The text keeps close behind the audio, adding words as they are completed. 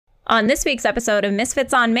On this week's episode of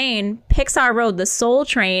Misfits on Main, Pixar rode the Soul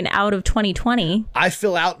Train out of 2020. I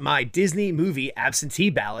fill out my Disney movie absentee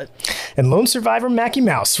ballot. And lone survivor Mackie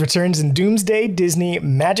Mouse returns in Doomsday Disney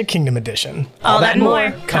Magic Kingdom Edition. All that and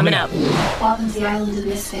more coming up. Welcome to the island of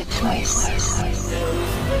Misfit Toys.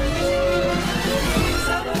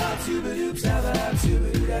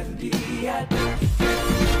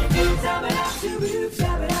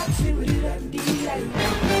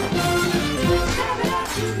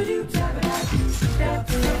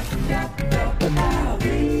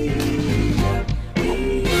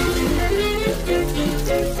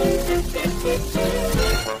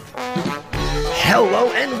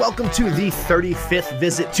 Hello and welcome to the 35th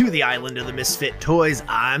visit to the island of the Misfit Toys.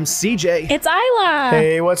 I'm CJ. It's Isla.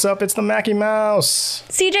 Hey, what's up? It's the Mackie Mouse.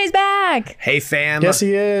 CJ's back. Hey fam. Yes,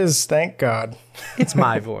 he is. Thank God. It's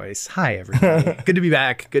my voice. Hi everybody. Good to be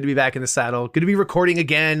back. Good to be back in the saddle. Good to be recording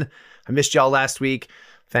again. I missed y'all last week.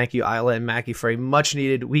 Thank you, Isla and Mackie, for a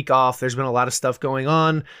much-needed week off. There's been a lot of stuff going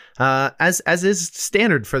on, as is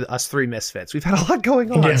standard for us three misfits. We've had a lot going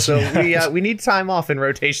on, so we need time off in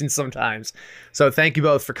rotation sometimes. So thank you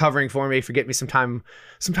both for covering for me, for getting me some time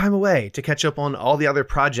away to catch up on all the other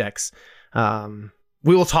projects.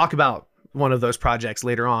 We will talk about one of those projects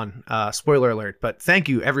later on. Spoiler alert! But thank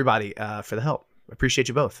you, everybody, for the help. Appreciate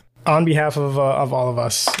you both. On behalf of all of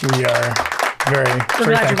us, we are very thankful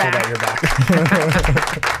that you're back.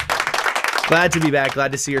 Glad to be back.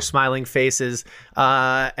 Glad to see your smiling faces.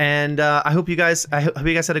 And I hope you guys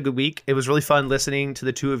had a good week. It was really fun listening to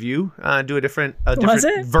the two of you do a different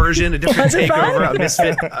version, a different takeover, a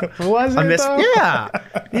misfit. Was it?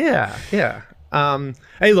 Yeah.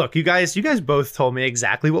 Hey, look, you guys both told me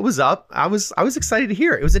exactly what was up. I was excited to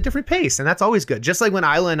hear it. It was a different pace, and that's always good. Just like when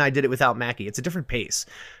Isla and I did it without Mackie, it's a different pace.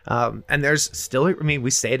 And there's still, I mean,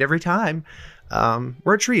 we say it every time.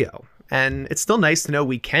 We're a trio, and it's still nice to know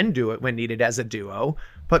we can do it when needed as a duo,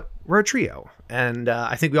 but we're a trio. And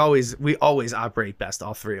I think we always operate best,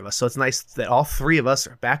 all three of us. So it's nice that all three of us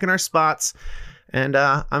are back in our spots. And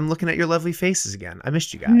I'm looking at your lovely faces again. I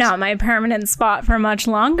missed you guys. Not my permanent spot for much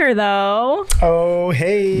longer, though. Oh,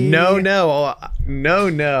 hey. No.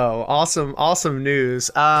 Awesome news.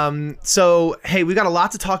 So, hey, we got a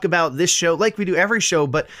lot to talk about this show, like we do every show,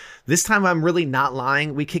 but this time I'm really not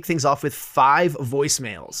lying. We kick things off with 5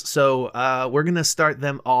 voicemails. So we're going to start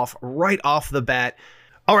them off right off the bat.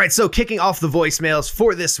 All right, so kicking off the voicemails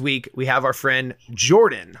for this week, we have our friend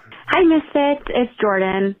Jordan. Hi, Misfits. It's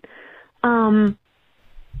Jordan.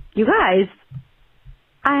 You guys,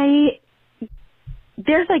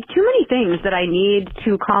 there's like too many things that I need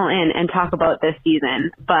to call in and talk about this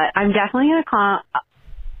season, but I'm definitely going to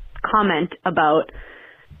comment about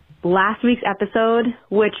last week's episode,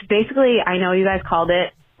 which basically, I know you guys called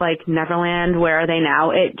it like Neverland, Where Are They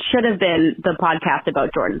Now? It should have been the podcast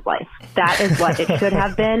about Jordan's life. That is what it should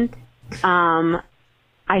have been. I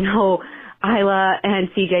know Isla and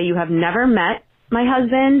CJ, you have never met my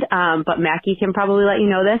husband, but Mackie can probably let you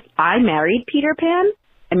know this. I married Peter Pan.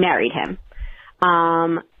 I married him.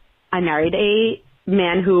 I married a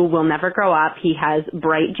man who will never grow up. He has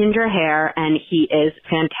bright ginger hair, and he is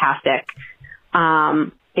fantastic.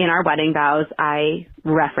 In our wedding vows, I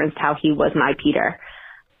referenced how he was my Peter.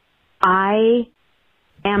 I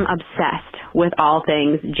am obsessed with all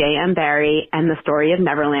things J.M. Barrie and the story of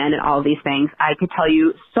Neverland and all these things. I could tell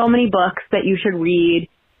you so many books that you should read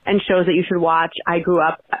and shows that you should watch. I grew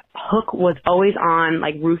up, Hook was always on,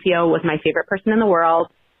 like Rufio was my favorite person in the world.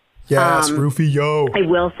 Yes, Rufio. I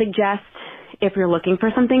will suggest, if you're looking for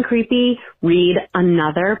something creepy, read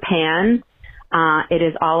Another Pan. It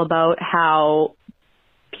is all about how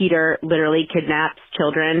Peter literally kidnaps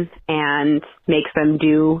children and makes them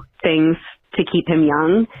do things to keep him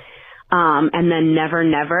young. And then Never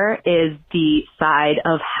Never is the side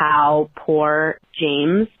of how poor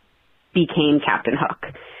James became Captain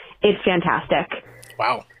Hook. It's fantastic.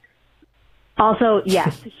 Wow. Also,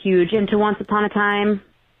 yes, huge into Once Upon a Time.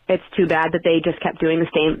 It's too bad that they just kept doing the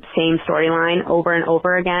same storyline over and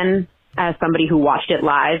over again. As somebody who watched it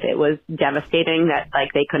live, it was devastating that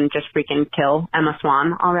like they couldn't just freaking kill Emma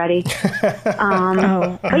Swan already. But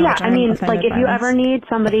yeah, I mean, like if you ever need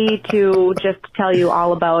somebody to just tell you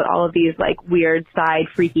all about all of these like weird side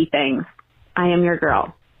freaky things, I am your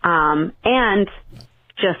girl. And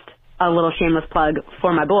just a little shameless plug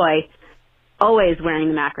for my boy, always wearing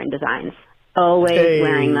the Macron designs. Always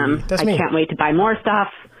wearing them. I can't wait to buy more stuff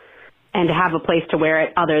and to have a place to wear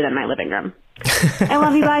it other than my living room. I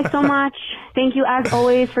love you guys so much. Thank you, as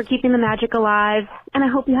always, for keeping the magic alive. And I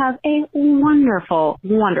hope you have a wonderful,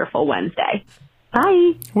 wonderful Wednesday.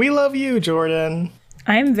 Bye. We love you, Jordan.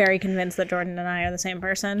 I'm very convinced that Jordan and I are the same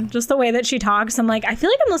person. Just the way that she talks, I'm like, I feel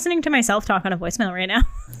like I'm listening to myself talk on a voicemail right now.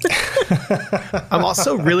 I'm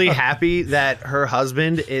also really happy that her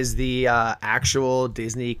husband is the actual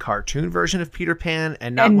Disney cartoon version of Peter Pan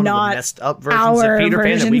and not one of the messed up versions of Peter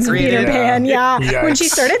Pan that we created. Peter Pan, yeah. Yikes. When she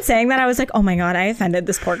started saying that, I was like, oh my God, I offended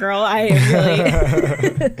this poor girl. I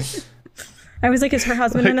really... I was like, is her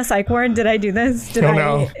husband in a psych ward? Did I do this?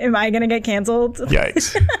 Am I going to get canceled?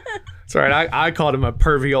 Yikes. It's all right. I called him a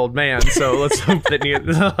pervy old man, so let's hope that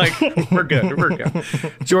we're good. We're good.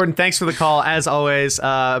 Jordan, thanks for the call as always.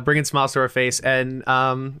 Bringing smiles to our face, and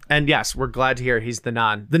yes, we're glad to hear he's the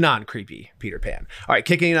non creepy Peter Pan. All right,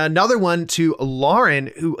 kicking another one to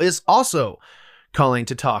Lauren, who is also calling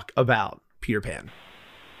to talk about Peter Pan.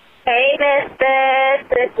 Hey,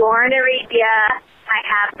 Misfits, it's Lauren Arabia. I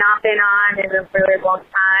have not been on in a really long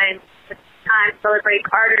time. It's time to celebrate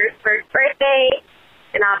Carter's first birthday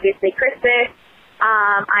and obviously Christmas.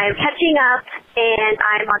 I am catching up, and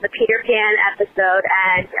I'm on the Peter Pan episode,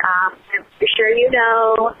 and I'm sure you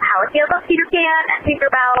know how I feel about Peter Pan and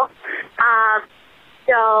Tinkerbell.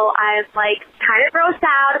 So I'm kind of grossed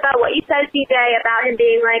out about what you said, CJ, about him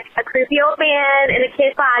being a creepy old man in a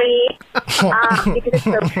kid's body, because it's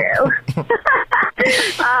so true.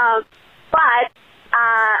 But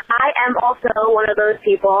I am also one of those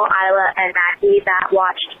people, Isla and Mackie, that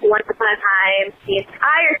watched Once Upon a Time, the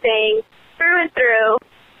entire thing, through and through.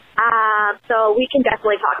 So we can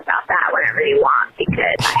definitely talk about that whenever you want,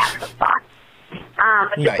 because I have some thoughts.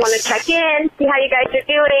 I just want to check in, see how you guys are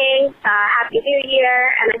doing. Happy New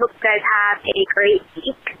Year, and I hope you guys have a great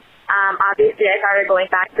week. Obviously, I started going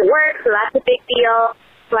back to work, so that's a big deal.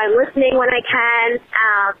 So I'm listening when I can,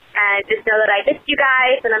 and just know that I missed you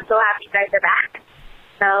guys, and I'm so happy you guys are back.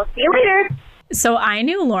 So, see you later. So I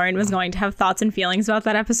knew Lauren was going to have thoughts and feelings about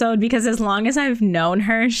that episode because as long as I've known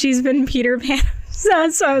her, she's been Peter Pan. So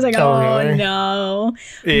I was like, really? No.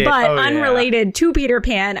 Yeah. But unrelated to Peter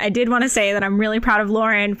Pan, I did want to say that I'm really proud of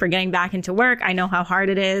Lauren for getting back into work. I know how hard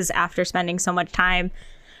it is after spending so much time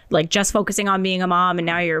just focusing on being a mom, and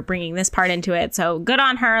now you're bringing this part into it. So good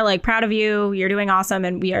on her. Proud of you. You're doing awesome,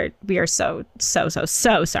 and we are so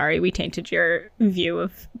sorry we tainted your view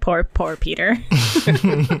of poor Peter.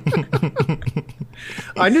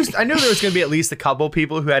 I knew there was going to be at least a couple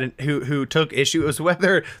people who took issue as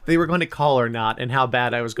whether they were going to call or not, and how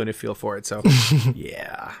bad I was going to feel for it. So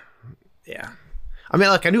yeah. I mean,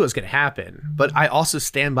 I knew it was going to happen, but I also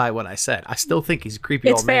stand by what I said. I still think he's a creepy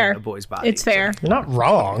old man in a boy's body. It's fair. You're not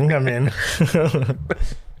wrong. I mean,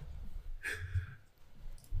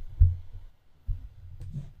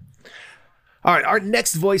 all right. Our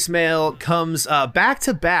next voicemail comes back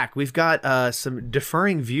to back. We've got some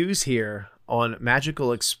differing views here on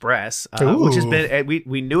Magical Express, which has been,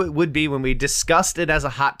 we knew it would be when we discussed it as a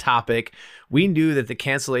hot topic. We knew that the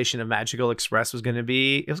cancellation of Magical Express was going to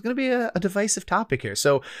be a divisive topic here.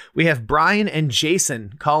 So we have Brian and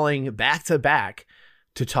Jason calling back to back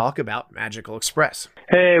to talk about Magical Express.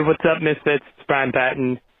 Hey, what's up, Misfits? It's Brian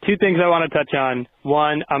Patton. Two things I want to touch on.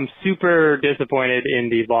 One, I'm super disappointed in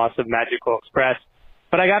the loss of Magical Express,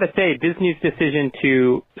 but I got to say, Disney's decision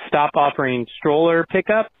to stop offering stroller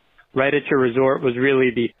pickup right at your resort was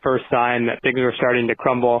really the first sign that things were starting to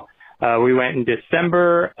crumble. We went in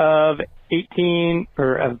December of 19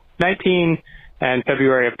 and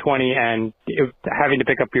February of 20, and having to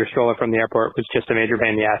pick up your stroller from the airport was just a major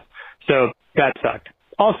pain in the ass. So that sucked.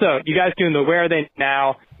 Also, you guys doing the Where Are They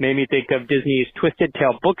Now made me think of Disney's Twisted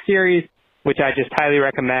Tale book series, which I just highly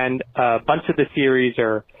recommend. A bunch of the series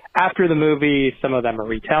are after the movie. Some of them are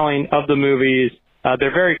retelling of the movies.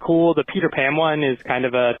 They're very cool. The Peter Pan one is kind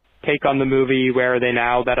of a take on the movie Where Are They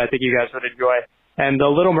Now that I think you guys would enjoy. And the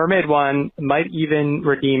Little Mermaid one might even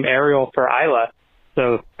redeem Ariel for Isla.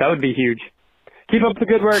 So that would be huge. Keep up the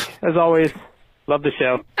good work, as always. Love the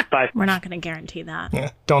show. Bye. We're not going to guarantee that.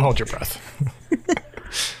 Yeah, don't hold your breath.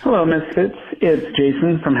 Hello, Misfits. It's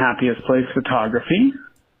Jason from Happiest Place Photography.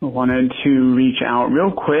 I wanted to reach out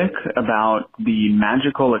real quick about the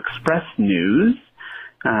Magical Express news.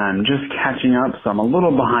 I'm just catching up, so I'm a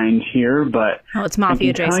little behind here, but it's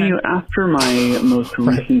Mafia, I can tell you after my most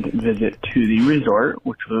recent visit to the resort,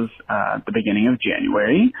 which was the beginning of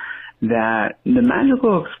January, that the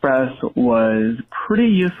Magical Express was pretty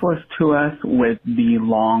useless to us with the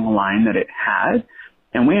long line that it had,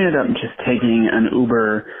 and we ended up just taking an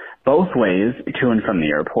Uber both ways to and from the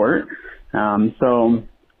airport. So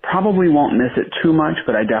probably won't miss it too much,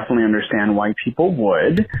 but I definitely understand why people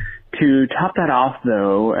would. To top that off,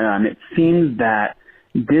 though, it seems that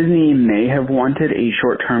Disney may have wanted a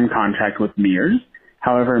short-term contract with Mears,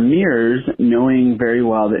 However, Mears, knowing very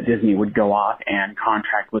well that Disney would go off and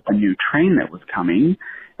contract with the new train that was coming,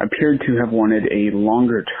 appeared to have wanted a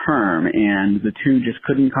longer term, and the two just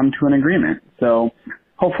couldn't come to an agreement. So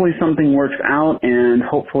hopefully something works out, and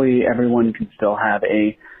hopefully everyone can still have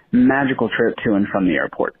a magical trip to and from the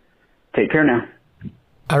airport. Take care now.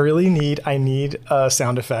 I need a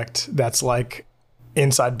sound effect that's like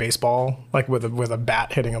inside baseball, like with a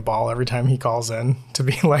bat hitting a ball every time he calls in, to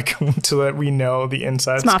be like, so that we know the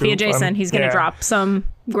inside. It's Mafia scoop. Jason. He's going to drop some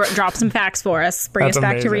facts for us, bring That's us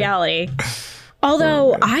back amazing. to reality.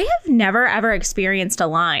 Although I have never ever experienced a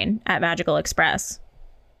line at Magical Express,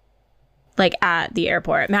 like at the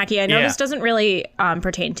airport. Mackie, I know this doesn't really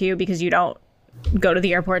pertain to you because you don't go to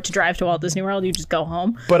the airport to drive to Walt Disney World. You just go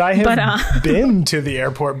home. But I have been to the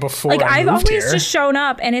airport before. Like I've always here. just shown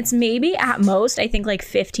up, and it's maybe at most, I think, like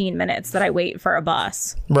 15 minutes that I wait for a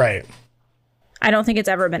bus. Right. I don't think it's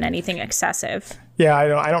ever been anything excessive. Yeah,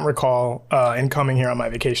 I don't recall in coming here on my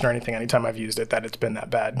vacation or anything, anytime I've used it, that it's been that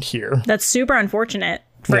bad here. That's super unfortunate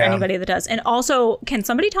for anybody that does. And also, can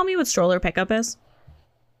somebody tell me what stroller pickup is?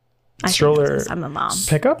 Stroller I'm a mom.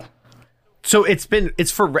 pickup? So it's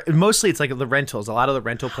for mostly it's like the rentals. A lot of the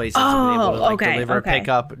rental places have been able to like deliver, pick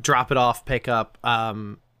up, drop it off, pick up,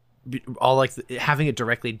 all like having it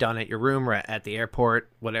directly done at your room or at the airport,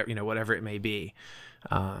 whatever it may be.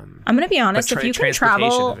 I'm going to be honest. If you can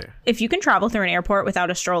travel through an airport without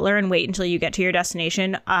a stroller and wait until you get to your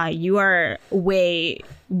destination, you are way,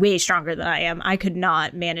 way stronger than I am. I could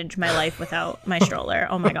not manage my life without my stroller.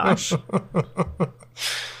 Oh my gosh.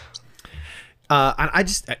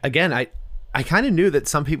 I kind of knew that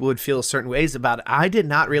some people would feel certain ways about it. I did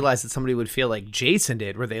not realize that somebody would feel like Jason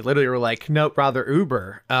did, where they literally were like, nope, rather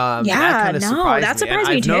Uber. That surprised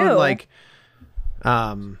me too.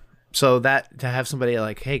 So that to have somebody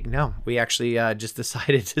like, hey, no, we actually just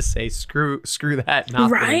decided to say screw that, not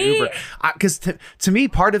put an Uber. Because to me,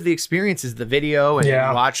 part of the experience is the video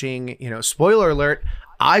and watching. Spoiler alert.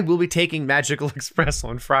 I will be taking Magical Express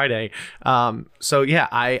on Friday. So yeah,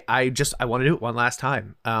 I want to do it one last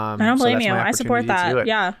time. I don't blame you. I support that.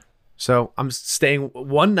 Yeah. So I'm staying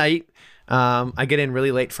one night. I get in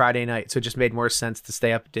really late Friday night, so it just made more sense to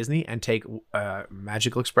stay up at Disney and take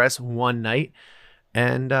Magical Express one night.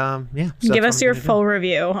 And so give us your full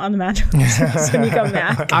review on the Magical Express when you come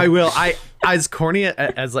back. I will. As corny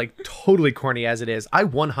as like totally corny as it is, I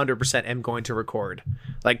 100% am going to record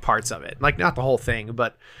like parts of it, like not the whole thing,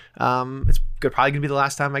 but it's probably gonna be the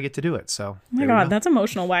last time I get to do it. So oh my god, that's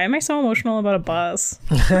emotional. Why am I so emotional about a bus?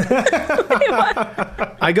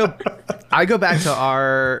 I go back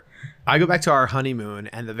to our honeymoon,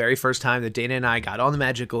 and the very first time that Dana and I got on the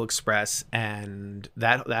Magical Express, and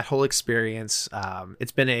that whole experience,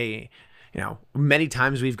 it's been many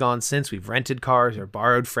times we've gone since. We've rented cars or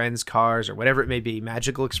borrowed friends' cars or whatever it may be.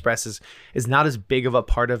 Magical Express is not as big of a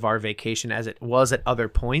part of our vacation as it was at other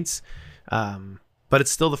points. But it's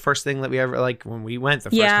still the first thing that we ever, like when we went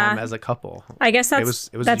the first time as a couple. I guess that's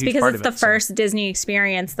because it's the so. first Disney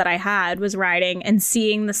experience that I had was riding and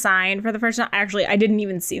seeing the sign for the first time. Actually, I didn't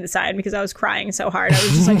even see the sign because I was crying so hard. I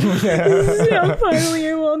was just like, I'm finally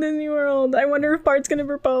in Walt Disney World. I wonder if Bart's going to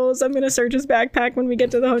propose. I'm going to search his backpack when we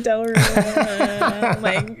get to the hotel room.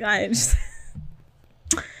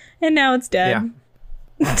 And now it's dead.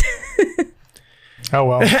 Yeah. Oh,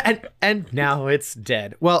 well. and now it's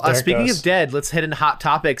dead. Well, speaking of dead, let's head into Hot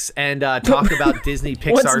Topics and talk about Disney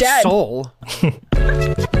Pixar's Soul.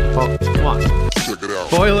 Well, come on. Check it out.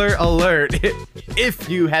 Spoiler alert. If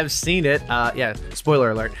you have seen it,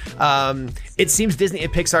 spoiler alert. It seems Disney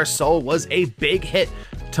and Pixar's Soul was a big hit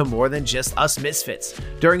to more than just us misfits.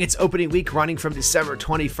 During its opening week running from December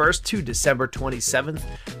 21st to December 27th,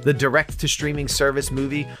 the direct-to-streaming service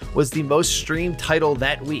movie was the most streamed title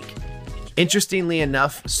that week. Interestingly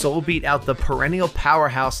enough, Soul beat out the perennial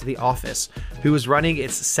powerhouse The Office, who was running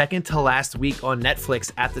its second to last week on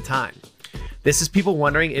Netflix at the time. This is people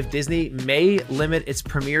wondering if Disney may limit its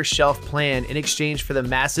premiere shelf plan in exchange for the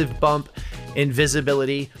massive bump in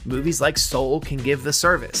visibility movies like Soul can give the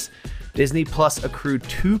service. Disney Plus accrued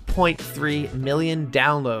 2.3 million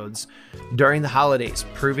downloads during the holidays,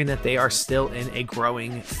 proving that they are still in a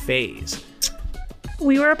growing phase.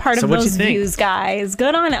 We were a part of those views, guys.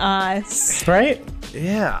 Good on us. Right?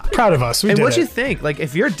 Yeah. Proud of us. We did it. And what you think? Like,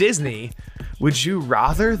 if you're Disney, would you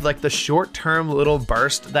rather like the short-term little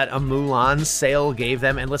burst that a Mulan sale gave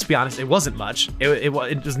them? And let's be honest, it wasn't much. It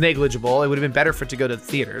was negligible. It would have been better for it to go to the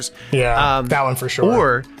theaters. Yeah, that one for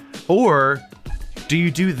sure. Or do you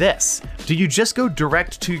do this? Do you just go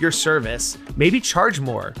direct to your service, maybe charge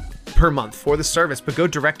more per month for the service, but go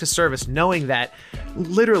direct to service knowing that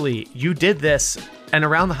literally you did this And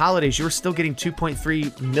around the holidays, you were still getting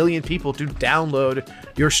 2.3 million people to download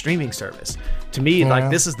your streaming service. To me, like,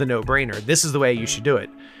 this is the no-brainer. This is the way you should do it.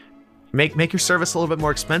 Make your service a little bit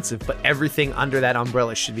more expensive, but everything under that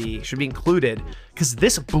umbrella should be included, because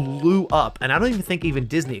this blew up, and I don't even think even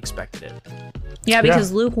Disney expected it. Yeah,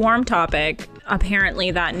 because lukewarm topic,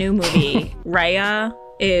 apparently that new movie, Raya,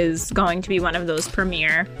 is going to be one of those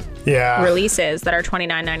premiere releases that are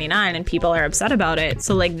 $29.99, and people are upset about it.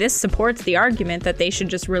 So like, this supports the argument that they should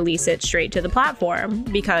just release it straight to the platform,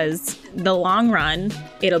 because the long run,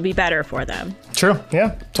 it'll be better for them. True.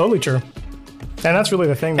 Yeah, totally true. And that's really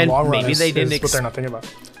the thing. The long run is what they're not thinking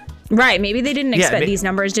about. Right. Maybe they didn't expect these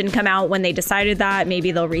numbers didn't come out when they decided that.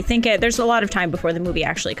 Maybe they'll rethink it. There's a lot of time before the movie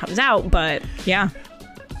actually comes out, but yeah.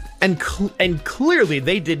 And clearly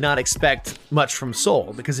they did not expect much from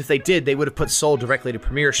Soul, because if they did, they would have put Soul directly to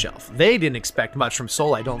premiere shelf. They didn't expect much from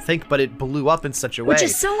Soul, I don't think, but it blew up in such a way, which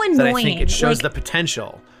is so annoying. That I think it shows the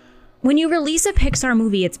potential. When you release a Pixar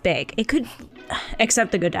movie, it's big. It could,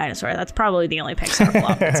 except The Good Dinosaur. That's probably the only Pixar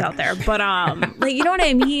flop that's out there. But like, you know what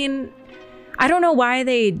I mean? I don't know why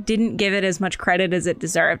they didn't give it as much credit as it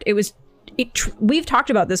deserved. We've talked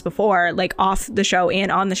about this before, like off the show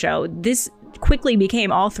and on the show. This quickly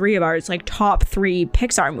became all three of ours like top 3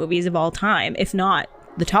 Pixar movies of all time, if not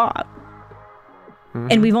the top.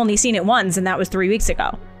 And we've only seen it once, and that was 3 weeks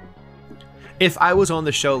ago. If I was on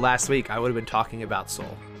the show last week, I would have been talking about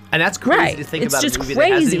Soul. And that's crazy to think about a movie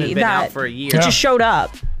that hasn't even been out for a year. It just showed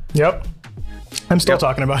up. Yep. I'm still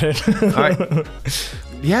talking about it. All right.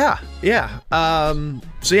 Yeah.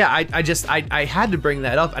 So yeah, I had to bring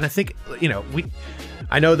that up. And I think,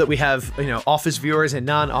 I know that we have, Office viewers and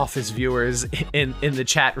non-Office viewers in the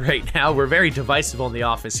chat right now. We're very divisive on The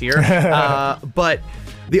Office here. But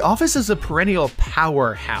The Office is a perennial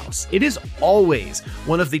powerhouse. It is always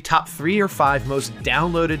one of the top 3 or 5 most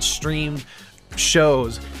downloaded, streamed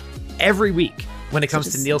shows every week when it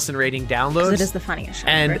comes to Nielsen rating downloads. It is the funniest show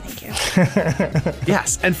ever. Thank you.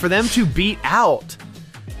 Yes, and for them to beat out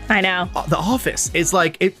I know The Office, it's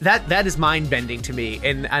like that is mind bending to me,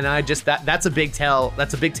 and I just that's a big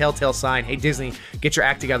telltale sign. Hey, Disney, get your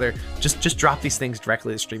act together. Just drop these things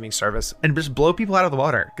directly to the streaming service and just blow people out of the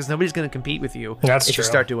water, because nobody's going to compete with you if you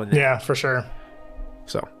start doing that. Yeah, for sure.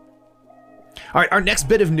 So. All right, our next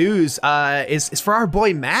bit of news is for our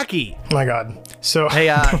boy Mackie. Oh my God! So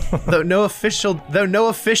hey, though no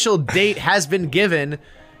official date has been given,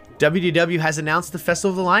 WDW has announced the Festival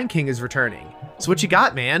of the Lion King is returning. So what you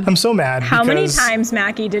got, man? I'm so mad. How many times,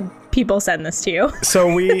 Mackie, did people send this to you?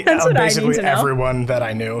 So we basically everyone that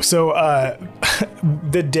I knew. So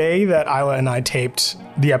the day that Isla and I taped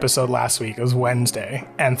the episode last week, it was Wednesday,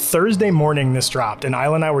 and Thursday morning this dropped, and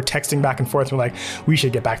Isla and I were texting back and forth. We're like, we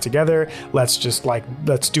should get back together. Let's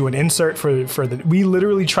do an insert for the. We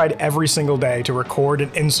literally tried every single day to record an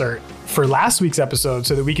insert for last week's episode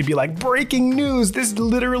so that we could be like, breaking news, this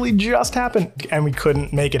literally just happened, and we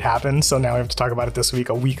couldn't make it happen. So now we have to talk about it this week,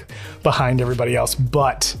 a week behind everybody else.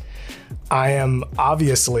 But I am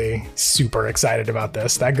obviously super excited about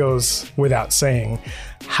this. That goes without saying.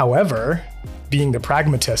 However, being the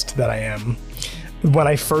pragmatist that I am, when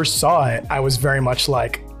I first saw it, I was very much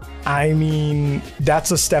like, I mean,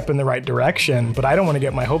 that's a step in the right direction, but I don't want to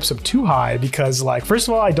get my hopes up too high because, like, first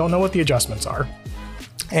of all, I don't know what the adjustments are.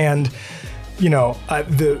 And,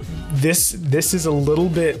 this is a little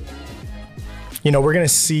bit, we're going to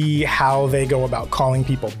see how they go about calling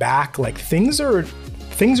people back. Like, things are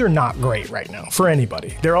not great right now for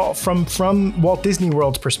anybody. They're all from Walt Disney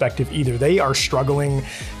World's perspective. Either they are struggling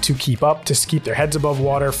to keep their heads above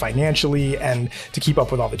water financially and to keep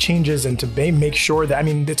up with all the changes and to make sure that,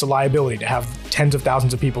 it's a liability to have tens of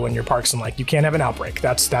thousands of people in your parks, and like, you can't have an outbreak.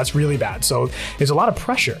 That's really bad. So there's a lot of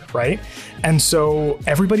pressure, right? And so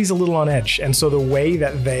everybody's a little on edge. And so the way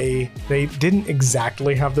that they didn't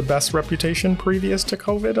exactly have the best reputation previous to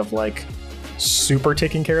COVID of like super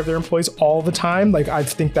taking care of their employees all the time. Like, I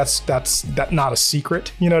think that's not a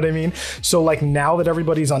secret, you know what I mean? So like, now that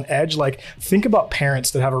everybody's on edge, like, think about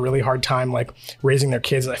parents that have a really hard time like raising their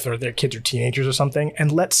kids, if their kids are teenagers or something,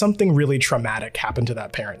 and let something really traumatic happen to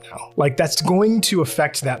that parent now. Like, that's going to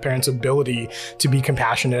affect that parent's ability to be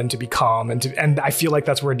compassionate and to be calm, and I feel like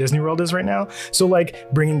that's where Disney World is right now. So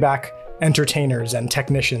like, bringing back entertainers and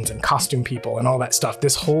technicians and costume people and all that stuff.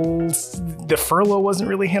 The furlough wasn't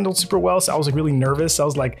really handled super well, so I was like really nervous. I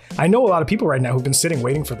was like, I know a lot of people right now who've been sitting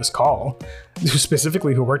waiting for this call,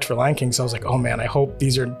 who worked for Lion King. So I was like, oh man, I hope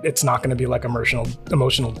it's not going to be like emotional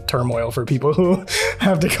turmoil for people who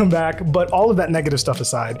have to come back. But all of that negative stuff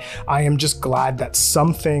aside, I am just glad that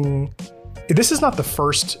this is not the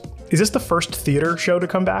first Is this the first theater show to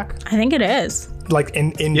come back? I think it is. Like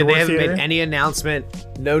in indoor they haven't theater? made any announcement,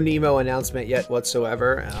 no Nemo announcement yet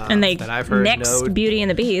whatsoever. And they that I've heard. nixed Beauty and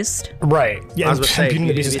the Beast. Right. Yeah, I was gonna say, Beauty and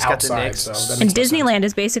the Beast is Beast got the outside, Knicks. so that And makes no sense. Disneyland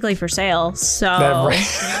is basically for sale. So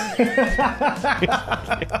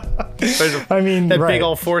I mean, That right. big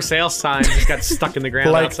old for sale sign just got stuck in the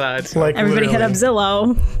ground outside. So. Like everybody hit up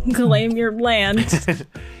literally. Zillow, claim your land.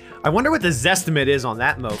 I wonder what the Zestimate is on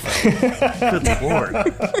that mofo. Good lord.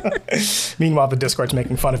 Meanwhile, the Discord's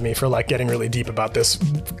making fun of me for like getting really deep about this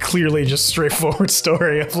clearly just straightforward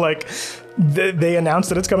story of like they announced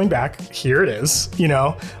that it's coming back. Here it is. We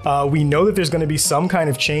know that there's going to be some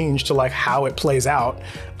kind of change to like how it plays out.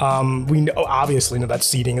 We obviously know that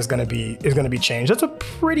seating is going to be changed. That's a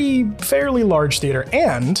fairly large theater,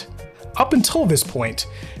 and up until this point,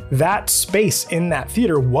 that space in that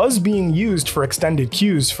theater was being used for extended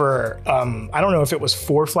queues for, I don't know if it was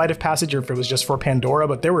for Flight of Passage or if it was just for Pandora,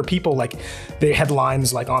 but there were people like, they had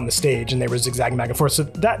lines like on the stage and they were zigzagging back and forth. So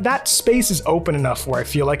that space is open enough where I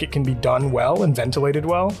feel like it can be done well and ventilated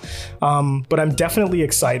well. But I'm definitely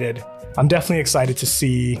excited. I'm definitely excited to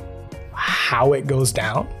see how it goes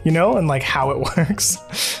down, and like how it works.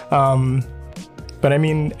 But I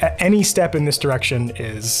mean, any step in this direction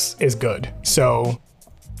is good. So,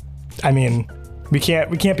 I mean, we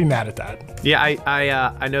can't be mad at that. Yeah,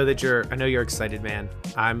 I know that you're excited, man.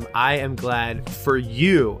 I am glad for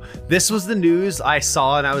you. This was the news I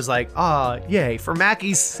saw and I was like, oh, yay, for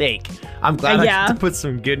Mackie's sake. I'm glad I get to put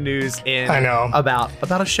some good news in. I know.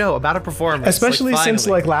 About a show, about a performance. Especially since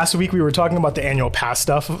like last week we were talking about the annual pass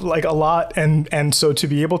stuff like a lot, and so to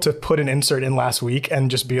be able to put an insert in last week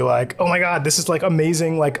and just be like, oh my god, this is like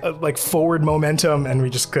amazing, like forward momentum, and we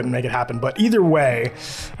just couldn't make it happen. But either way,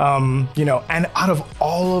 and out of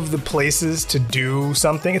all of the places to do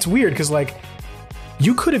something, it's weird because like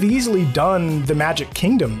you could have easily done the Magic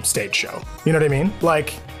Kingdom stage show. You know what I mean?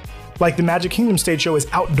 Like the Magic Kingdom stage show is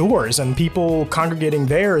outdoors and people congregating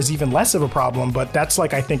there is even less of a problem, but that's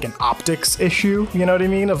like, I think, an optics issue, you know what I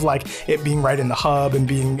mean? Of like it being right in the hub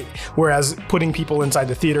and whereas putting people inside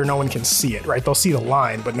the theater, no one can see it, right? They'll see the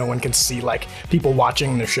line, but no one can see like people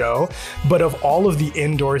watching the show. But of all of the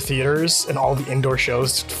indoor theaters and all the indoor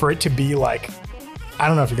shows, for it to be like, I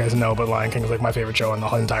don't know if you guys know, but Lion King is like my favorite show in the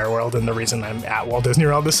whole entire world, and the reason I'm at Walt Disney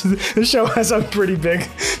World, this show has a pretty big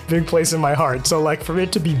place in my heart. So like for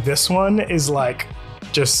it to be this one is like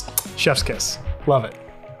just chef's kiss. Love it.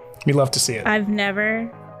 We love to see it. I've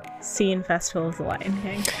never seen Festival of the Lion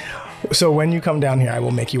King. So when you come down here, I will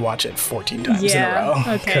make you watch it 14 times in a row.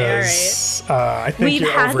 Okay, all right. I think we've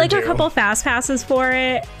you're had like a overdue. couple fast passes for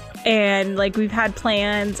it. And like we've had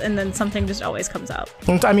plans and then something just always comes up.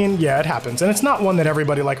 I mean, yeah, it happens. And it's not one that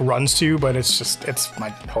everybody like runs to, but it's my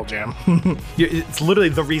whole jam. It's literally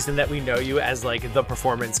the reason that we know you as like the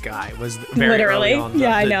performance guy was very Literally. early on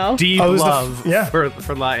I know. Deep love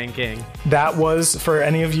for Lion King. That was, for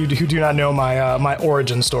any of you who do not know my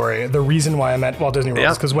origin story, the reason why I'm at Walt Disney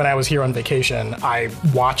World is because when I was here on vacation, I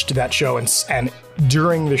watched that show and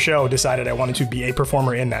during the show decided I wanted to be a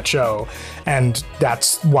performer in that show, and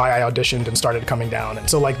that's why I auditioned and started coming down. And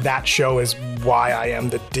so like that show is why I am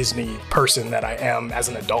the Disney person that I am as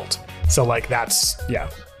an adult. So like that's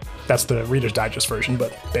the Reader's Digest version,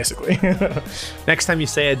 but basically. Next time you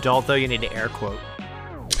say adult though, you need to air quote.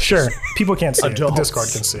 Sure, people can't see it. The Adults. Discord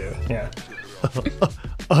can see it. Yeah.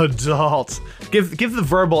 Adult. Give the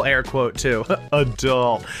verbal air quote too.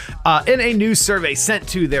 Adult. In a new survey sent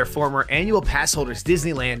to their former annual pass holders,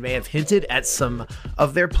 Disneyland may have hinted at some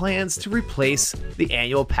of their plans to replace the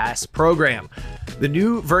annual pass program. The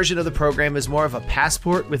new version of the program is more of a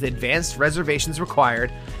passport with advanced reservations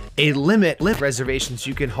required, a limit reservations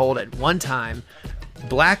you can hold at one time,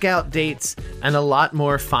 blackout dates, and a lot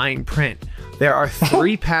more fine print. There are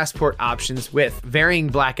 3 passport options with varying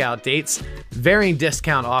blackout dates, varying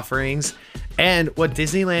discount offerings, and what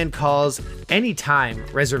Disneyland calls anytime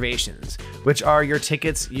reservations, which are your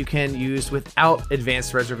tickets you can use without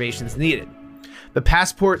advanced reservations needed. The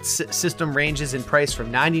passport system ranges in price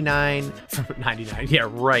from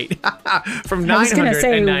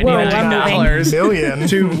 $999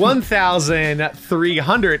 to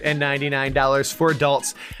 $1,399 for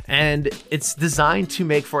adults, and it's designed to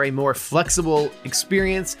make for a more flexible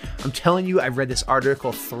experience. I'm telling you, I've read this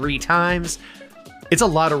article 3 times. It's a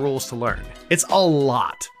lot of rules to learn. It's a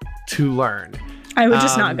lot to learn. I would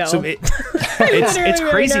just not go. So it's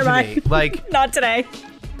crazy to me. Like, not today.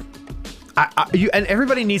 And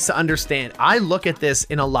everybody needs to understand, I look at this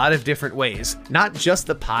in a lot of different ways, not just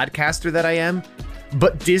the podcaster that I am,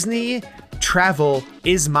 but Disney travel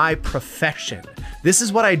is my profession. This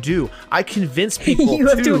is what I do. I convince people You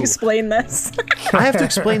have to explain this. I have to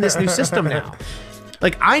explain this new system now.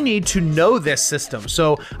 Like, I need to know this system.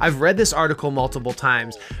 So I've read this article multiple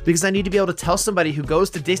times because I need to be able to tell somebody who goes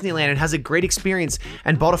to Disneyland and has a great experience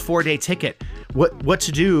and bought a 4-day ticket what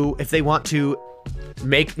to do if they want to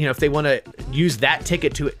make, if they want to use that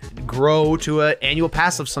ticket to grow to an annual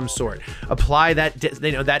pass of some sort. Apply that,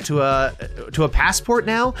 that to a passport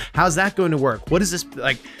now. How's that going to work? What is this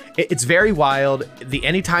like? It's very wild. The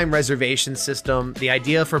anytime reservation system, the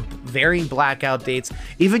idea for varying blackout dates,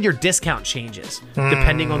 even your discount changes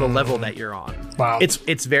depending on the level that you're on. Wow.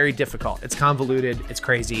 It's very difficult. It's convoluted. It's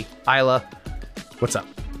crazy. Isla, what's up?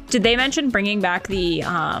 Did they mention bringing back the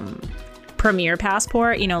Premier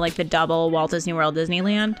passport? Like the double Walt Disney World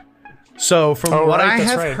Disneyland? So from what I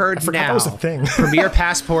have heard now, that was a thing. Premier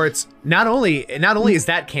passports, not only is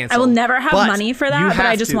that canceled. I will never have money for that, but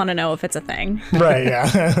I just want to know if it's a thing. Right,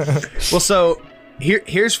 yeah. Well, so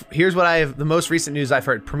here's what I have, the most recent news I've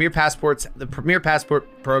heard. The Premier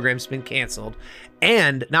Passport program's been canceled.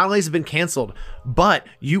 And not only has it been canceled, but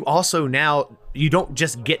you also now, you don't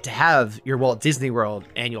just get to have your Walt Disney World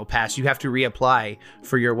annual pass. You have to reapply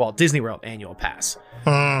for your Walt Disney World annual pass.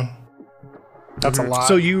 That's a lot.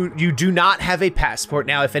 So you do not have a passport.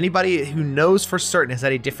 Now, if anybody who knows for certain has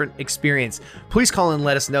had a different experience, please call and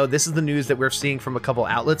let us know. This is the news that we're seeing from a couple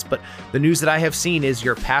outlets, but the news that I have seen is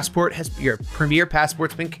your Premier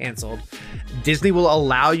passport's been canceled. Walt Disney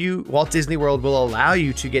World will allow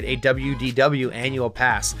you to get a WDW annual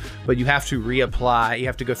pass, but you have to reapply. You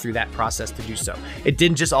have to go through that process to do so. It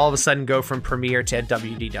didn't just all of a sudden go from Premier to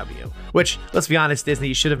WDW, which, let's be honest, Disney,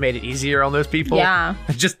 you should have made it easier on those people. Yeah.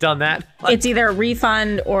 Just done that. It's either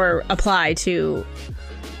refund or apply to,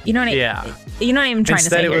 you know what I'm trying to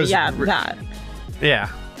say here. That. Yeah.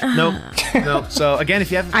 Nope. So again,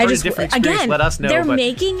 if you have a different experience, let us know. They're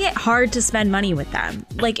making it hard to spend money with them.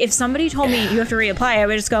 Like, if somebody told me you have to reapply, I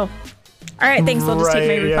would just go, all right, thanks, they'll just take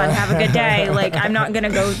my refund. Have a good day. Like, I'm not going to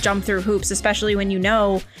go jump through hoops, especially when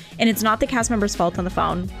and it's not the cast member's fault on the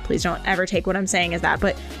phone. Please don't ever take what I'm saying as that.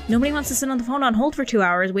 But nobody wants to sit on the phone on hold for 2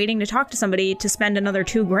 hours waiting to talk to somebody to spend another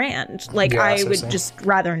 $2,000. Like, I would just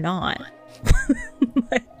rather not.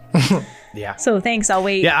 Yeah. So thanks. I'll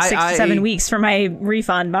wait 6 to 7 weeks for my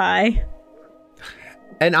refund. Bye.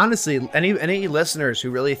 And honestly, any listeners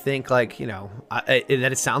who really think that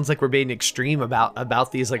it sounds like we're being extreme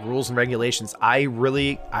about these like rules and regulations, I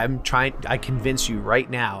convince you right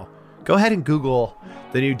now, go ahead and Google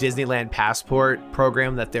the new Disneyland passport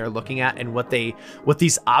program that they're looking at and what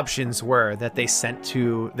these options were that they sent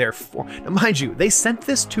to their now, mind you, they sent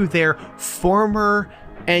this to their former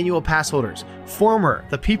annual pass holders,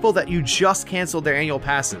 the people that you just canceled their annual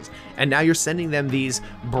passes, and now you're sending them these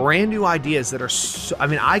brand new ideas that are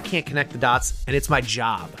I can't connect the dots, and it's my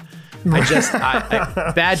job.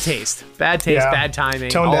 Bad taste, yeah. Bad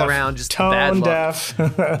timing, all around, just bad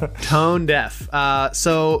luck. Tone deaf.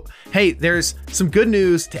 So hey, there's some good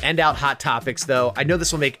news to end out Hot Topics, though. I know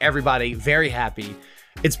this will make everybody very happy.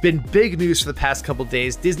 It's been big news for the past couple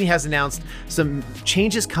days. Disney has announced some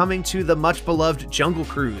changes coming to the much beloved Jungle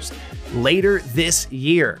Cruise later this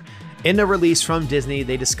year. In a release from Disney,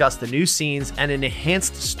 they discussed the new scenes and an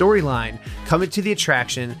enhanced storyline coming to the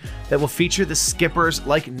attraction that will feature the skippers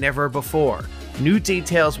like never before. New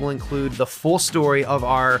details will include the full story of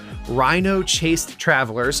our rhino-chased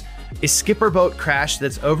travelers, a skipper boat crash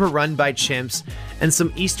that's overrun by chimps, and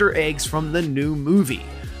some Easter eggs from the new movie.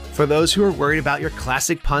 For those who are worried about your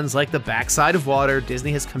classic puns like the backside of water,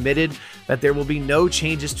 Disney has committed that there will be no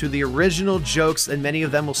changes to the original jokes and many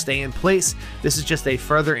of them will stay in place. This is just a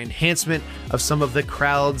further enhancement of some of the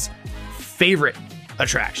crowd's favorite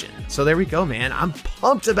attraction. So there we go, man. I'm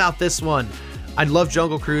pumped about this one. I love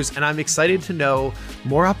Jungle Cruise and I'm excited to know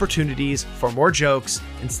more opportunities for more jokes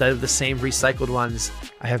instead of the same recycled ones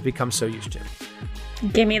I have become so used to.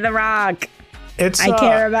 Give me the rock. I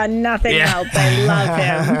care about nothing else. I love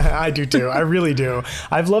him. I do too. I really do.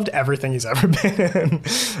 I've loved everything he's ever been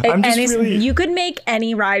in. You could make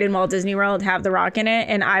any ride in Walt Disney World have The Rock in it,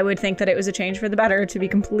 and I would think that it was a change for the better, to be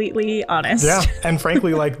completely honest. Yeah, and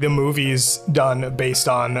frankly, like the movies done based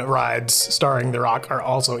on rides starring The Rock are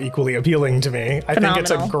also equally appealing to me. I think it's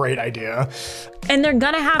a great idea. And they're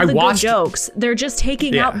gonna have the good jokes. They're just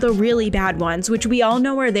taking out the really bad ones, which we all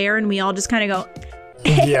know are there, and we all just kind of go,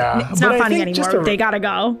 yeah, it's not funny anymore. They gotta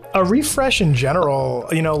go. A refresh in general,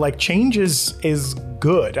 like change is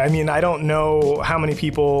good. I mean, I don't know how many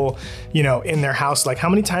people, you know, in their house, like how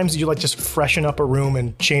many times do you like just freshen up a room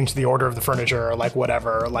and change the order of the furniture or like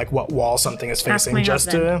whatever, or like what wall something is facing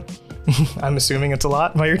just to, I'm assuming it's a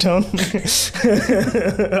lot by your tone. Because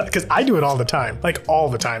I do it all the time, like all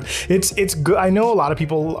the time. It's good. I know a lot of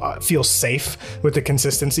people feel safe with the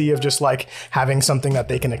consistency of just like having something that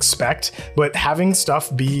they can expect, but having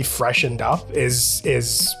stuff be freshened up is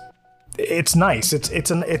it's nice.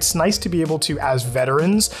 It's nice to be able to, as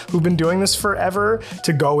veterans who've been doing this forever,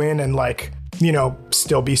 to go in and like, you know,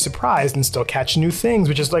 still be surprised and still catch new things,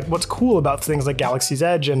 which is like what's cool about things like Galaxy's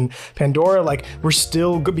Edge and Pandora. Like we're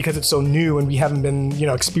still good because it's so new and we haven't been, you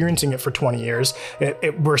know, experiencing it for 20 years.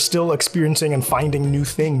 We're still experiencing and finding new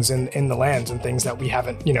things in the lands and things that we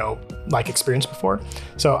haven't, you know, like experienced before.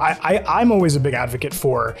 So I'm always a big advocate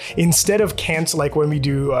for, instead of cancel, like when we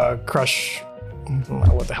do Crush,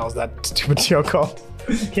 what the hell is that stupid show called?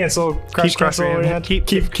 Cancel, crush, cancel, keep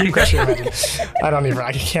crushing your imagine.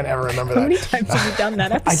 I can't ever remember that. How many times have you done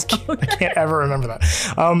that episode? I can't ever remember that.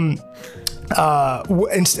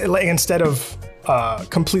 Instead of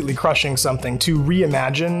completely crushing something, to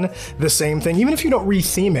reimagine the same thing, even if you don't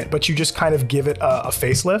retheme it, but you just kind of give it a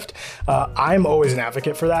facelift. I'm always an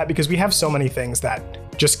advocate for that because we have so many things that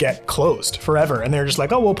just get closed forever and they're just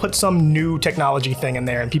like, oh, we'll put some new technology thing in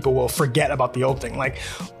there and people will forget about the old thing. Like,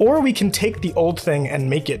 or we can take the old thing and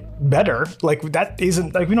make it better. Like that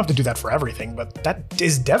isn't like, we don't have to do that for everything, but that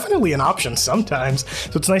is definitely an option sometimes.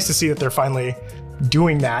 So it's nice to see that they're finally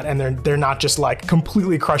doing that and they're not just like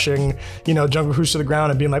completely crushing, you know, Jungle Cruise to the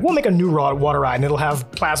ground and being like, we'll make a new water ride and it'll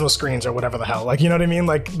have plasma screens or whatever the hell, like, you know what I mean?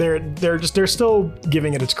 Like they're still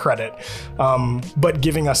giving it its credit, but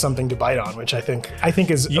giving us something to bite on, which I think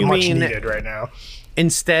is much needed right now.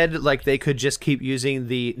 Instead, like they could just keep using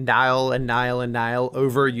the Nile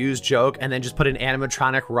overused joke and then just put an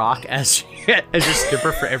animatronic rock as your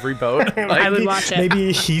skipper for every boat. Like, I would watch it.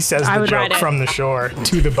 Maybe he says the joke from the shore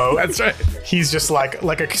to the boat. That's right. He's just like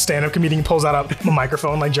a stand-up comedian, pulls out a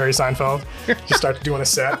microphone like Jerry Seinfeld, just starts doing a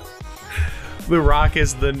set. The Rock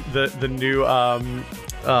is the new oh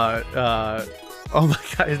my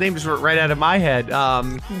god, his name is right out of my head.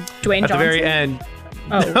 Dwayne Johnson? At the very end.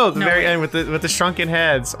 The very end with the shrunken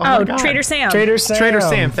heads. Oh my god. Trader Sam. Trader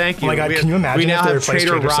Sam, thank you. Oh my god, can you imagine we now if they have replaced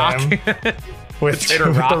Trader Sam with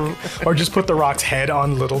Trader Rock? or just put the Rock's head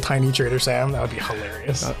on little tiny Trader Sam? That would be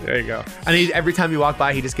hilarious. There you go. And every time you walk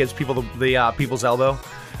by, he just gives people the people's elbow.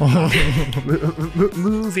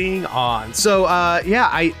 Moving on. So yeah,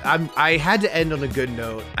 I had to end on a good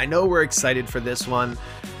note. I know we're excited for this one.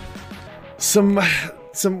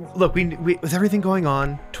 Look, we with everything going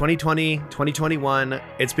on, 2020, 2021,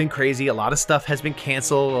 it's been crazy. A lot of stuff has been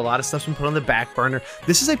canceled. A lot of stuff's been put on the back burner.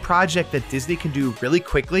 This is a project that Disney can do really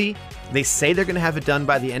quickly. They say they're going to have it done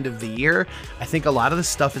by the end of the year. I think a lot of the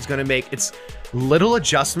stuff is going to make it's little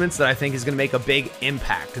adjustments that I think is going to make a big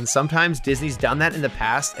impact. And sometimes Disney's done that in the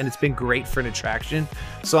past, and it's been great for an attraction.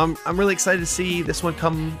 So I'm really excited to see this one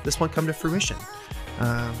come to fruition.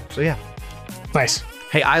 So yeah, nice.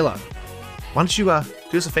 Hey Isla, why don't you do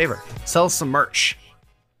us a favor? Sell us some merch.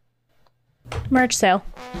 Merch sale.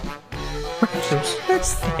 Merch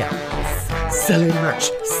sale. Selling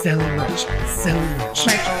merch. Selling merch. Selling merch.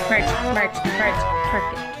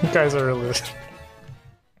 You guys are really...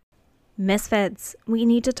 Misfits, we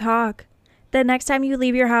need to talk. The next time you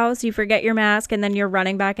leave your house, you forget your mask and then you're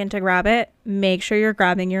running back in to grab it, make sure you're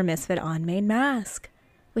grabbing your Misfit On Main mask.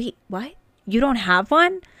 Wait, what? You don't have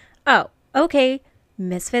one? Oh, okay.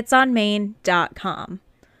 misfitsonmain.com.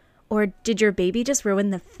 Or did your baby just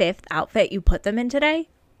ruin the 5th outfit you put them in today?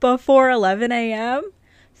 Before 11 a.m.?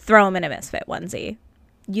 Throw them in a Misfit onesie.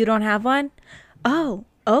 You don't have one? Oh,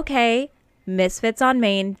 okay.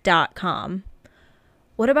 misfitsonmain.com.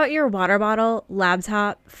 What about your water bottle,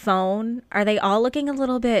 laptop, phone? Are they all looking a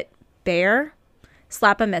little bit bare?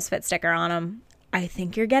 Slap a Misfit sticker on them. I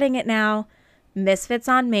think you're getting it now.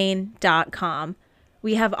 misfitsonmain.com.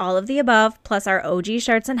 We have all of the above, plus our OG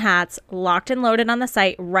shirts and hats, locked and loaded on the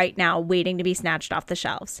site right now, waiting to be snatched off the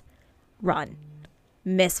shelves. Run.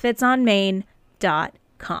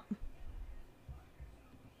 misfitsonmain.com.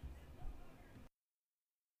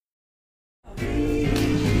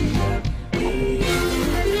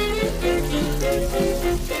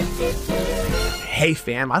 Hey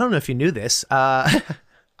fam, I don't know if you knew this. I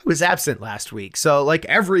was absent last week. So like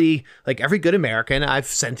every good American, I've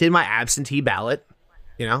sent in my absentee ballot.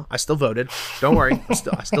 You know, I still voted. Don't worry. I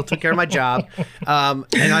still took care of my job. And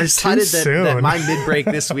I decided that my mid-break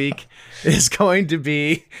this week is going to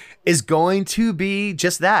be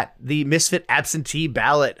just that, the Misfit absentee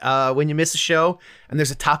ballot. When you miss a show and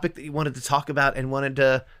there's a topic that you wanted to talk about and wanted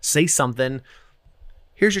to say something,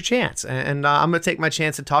 here's your chance. And I'm going to take my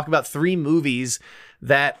chance and talk about 3 movies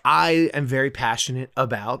that I am very passionate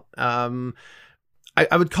about.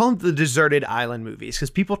 I would call them the deserted island movies because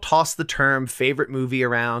people toss the term favorite movie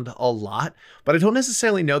around a lot, but I don't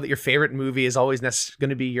necessarily know that your favorite movie is always going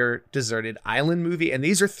to be your deserted island movie. And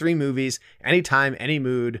these are 3 movies, anytime, any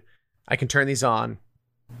mood, I can turn these on.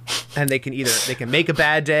 And they can make a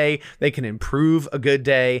bad day, they can improve a good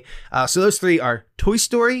day. So those 3 are Toy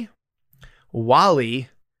Story, WALL-E,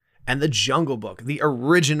 and The Jungle Book, the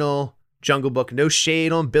original Jungle Book. No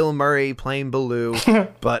shade on Bill Murray playing Baloo,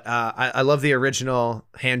 but I love the original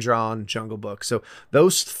hand-drawn Jungle Book. So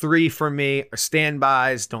those 3 for me are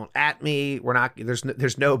standbys. Don't at me. We're not.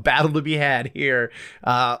 There's no battle to be had here.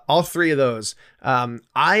 All 3 of those.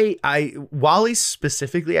 WALL-E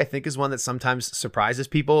specifically, I think, is one that sometimes surprises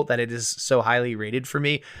people that it is so highly rated for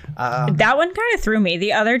me. That one kind of threw me.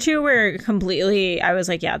 The other 2 were completely. I was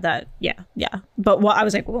like, yeah. But I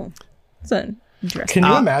was like, whoa, it's interesting. Can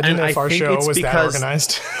you imagine if our show was that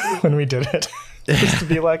organized when we did it? Just to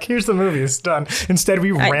be like, here's the movie, it's done. Instead, we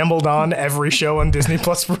rambled on every show on Disney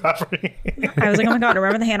Plus property. I was like, oh my God,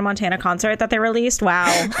 remember the Hannah Montana concert that they released? Wow.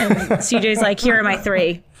 And CJ's like, here are my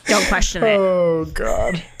 3. Don't question it. Oh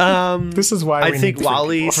God. This is why I think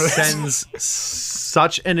WALL-E sends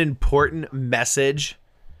such an important message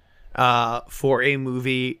for a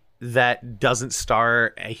movie that doesn't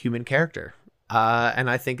star a human character. And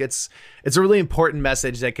I think it's a really important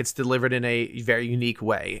message that gets delivered in a very unique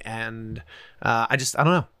way. And I don't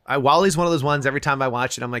know. WALL-E's one of those ones, every time I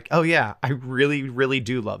watch it, I'm like, oh yeah, I really, really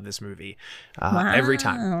do love this movie. Every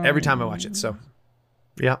time I watch it. So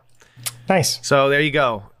yeah. Nice. So there you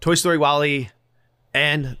go. Toy Story, WALL-E,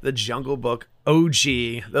 and The Jungle Book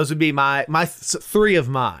OG. Those would be my 3 of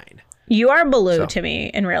mine. You are Baloo to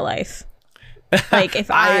me in real life. Like if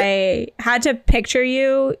I had to picture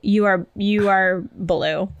you, you are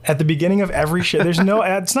Baloo. At the beginning of every show,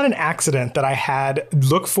 it's not an accident that I had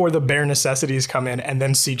look for the bare necessities come in and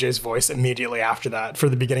then CJ's voice immediately after that for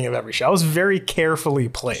the beginning of every show. I was very carefully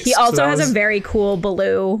placed. He also has a very cool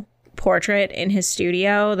Baloo portrait in his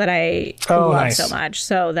studio that I love so much.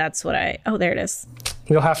 So that's what there it is.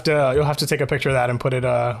 You'll have to take a picture of that and put it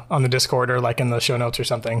on the Discord or like in the show notes or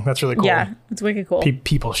something. That's really cool. Yeah, it's wicked cool.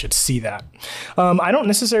 People should see that. I don't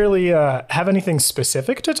necessarily have anything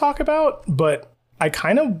specific to talk about, but I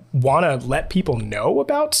kind of want to let people know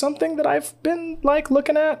about something that I've been like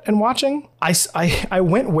looking at and watching. I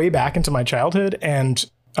went way back into my childhood and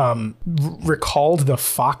recalled the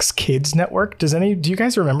Fox Kids network. Do you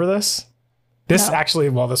guys remember this? This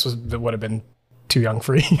would have been too young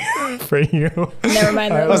for you. Never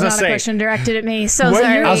mind. That was not a question directed at me. So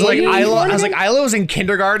sorry. I was like, Isla was in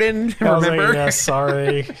kindergarten. Remember? Yeah,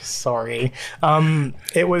 sorry. It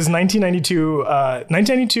was 1992 and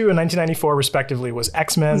 1994 respectively was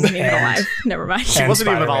X-Men. Wasn't even alive. Never mind. She wasn't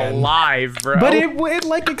Spider-Man. Even alive, bro. But it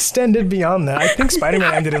like extended beyond that. I think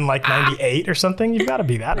Spider-Man ended in like 98 or something. You've got to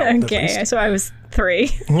be that old. Okay, so I was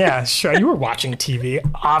 3. Yeah, sure. You were watching TV.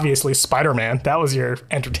 Obviously, Spider-Man. That was your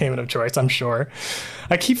entertainment of choice, I'm sure.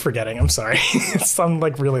 I keep forgetting. I'm sorry. I'm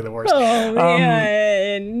like really the worst. Oh,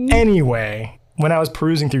 man. Anyway, when I was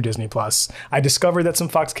perusing through Disney Plus, I discovered that some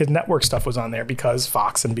Fox Kids Network stuff was on there because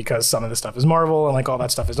Fox and because some of the stuff is Marvel and like all that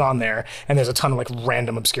stuff is on there. And there's a ton of like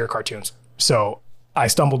random obscure cartoons. So I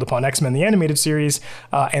stumbled upon X-Men, the animated series,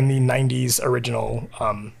 and the 90s original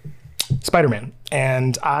Spider-Man.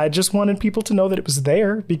 And I just wanted people to know that it was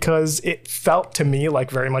there because it felt to me like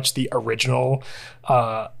very much the original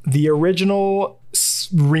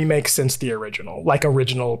remake since the original, like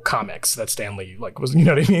original comics that Stan Lee like was, you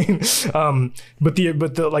know what I mean? But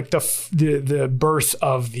the birth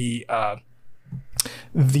of the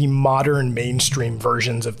modern mainstream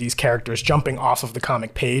versions of these characters jumping off of the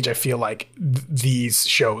comic page, I feel like these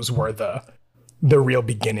shows were the real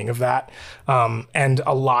beginning of that. And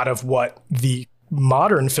a lot of what the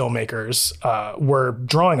modern filmmakers were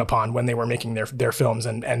drawing upon when they were making their films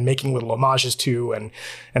and making little homages to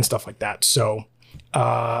and stuff like that. So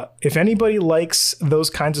if anybody likes those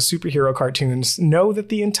kinds of superhero cartoons, know that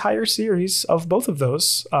the entire series of both of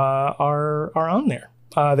those are on there.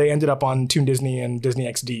 They ended up on Toon Disney and Disney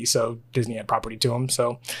XD, so Disney had property to them.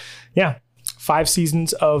 So yeah, 5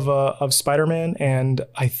 seasons of Spider-Man, and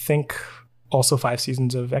I think also 5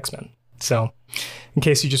 seasons of X-Men. So in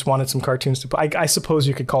case you just wanted some cartoons to put, I suppose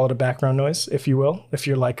you could call it a background noise, if you will. If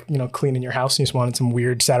you're like, cleaning your house and you just wanted some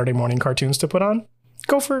weird Saturday morning cartoons to put on,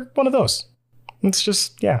 go for one of those. It's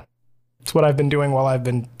just, yeah, it's what I've been doing while I've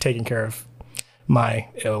been taking care of my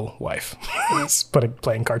ill wife.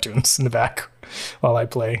 Playing cartoons in the back while I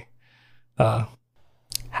play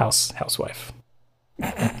housewife.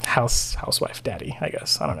 housewife daddy, I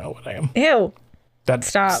guess. I don't know what I am. Ew.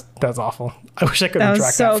 Stop. That's awful. I wish I could That retract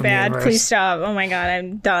was so that from bad. the universe. Please stop. Oh my God,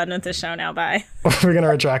 I'm done with the show now. Bye. We're going to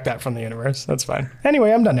retract that from the universe. That's fine.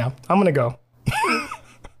 Anyway, I'm done now. I'm going to go.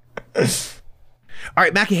 All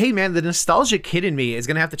right, Mackie, hey, man, the nostalgic kid in me is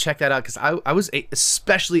going to have to check that out because I was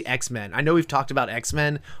especially X-Men. I know we've talked about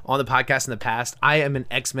X-Men on the podcast in the past. I am an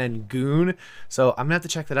X-Men goon, so I'm going to have to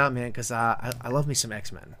check that out, man, because I love me some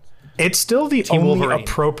X-Men. It's still the Team only Wolverine.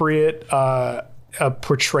 appropriate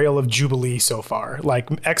portrayal of Jubilee so far. Like,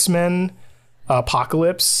 X-Men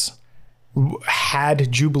Apocalypse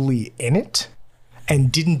had Jubilee in it and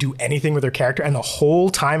didn't do anything with her character. And the whole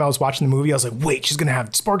time I was watching the movie, I was like, wait, she's going to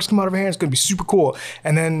have sparks come out of her hair. It's going to be super cool.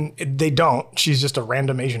 And then they don't. She's just a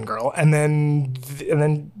random Asian girl. And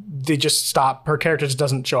then they just stop. Her character just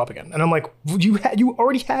doesn't show up again. And I'm like, you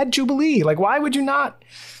already had Jubilee. Like, why would you not?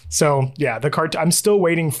 So, yeah, I'm still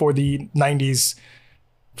waiting for the 90s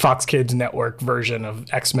Fox Kids Network version of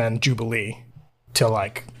X-Men Jubilee to,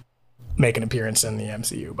 like, make an appearance in the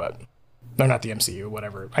MCU, but... No, not the MCU,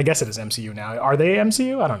 whatever. I guess it is MCU now. Are they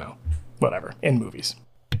MCU? I don't know. Whatever. In movies.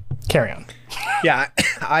 Carry on. Yeah,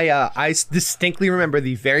 I distinctly remember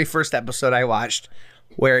the very first episode I watched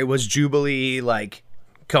where it was Jubilee, like,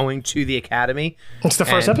 going to the academy. It's the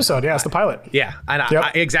first episode. Yeah, it's the pilot. Yeah, and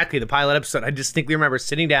Yep. exactly, the pilot episode. I distinctly remember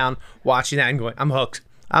sitting down, watching that and going, I'm hooked.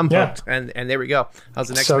 I'm hooked. And there we go. That was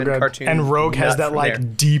an X-Men cartoon. And Rogue has that, from like,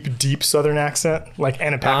 there. deep Southern accent. Like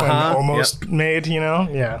Anna Paquin almost made, you know?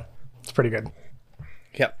 Yeah. It's pretty good.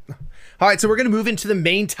 Yep. All right, so we're going to move into the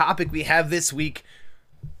main topic we have this week.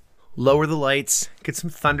 Lower the lights, get some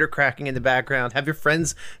thunder cracking in the background, have your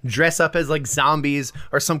friends dress up as like zombies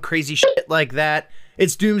or some crazy shit like that.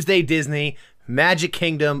 It's Doomsday Disney, Magic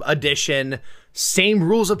Kingdom edition. Same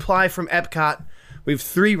rules apply from Epcot. We have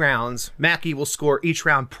 3 rounds. Mackie will score each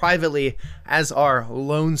round privately as our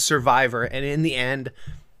lone survivor. And in the end,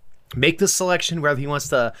 make the selection whether he wants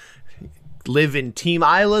to live in Team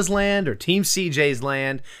Isla's land or Team CJ's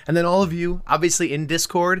land. And then all of you, obviously in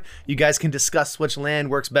Discord, you guys can discuss which land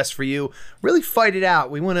works best for you. Really fight it out.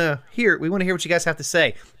 We want to hear what you guys have to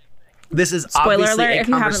say. This is Spoiler obviously alert, a if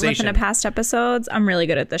you haven't listened conversation. to past episodes, I'm really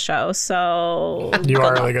good at the show, so... You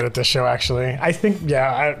are really good at this show, actually. I think,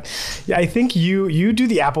 I think you do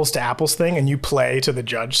the apples to apples thing and you play to the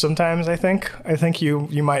judge sometimes, I think. I think you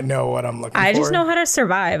might know what I'm looking for. I just know how to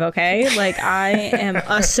survive, okay? Like, I am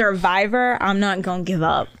a survivor. I'm not going to give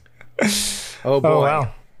up. Oh, boy. Oh,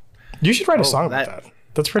 wow. You should write a song about that.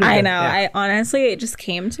 That's pretty good. I know. Yeah. I honestly, it just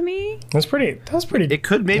came to me. That was pretty It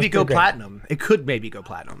could maybe go good. platinum. It could maybe go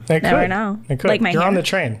platinum. It Never could. know. It could. Like my You're hair. on the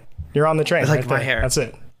train. You're on the train. Like right my there. hair. That's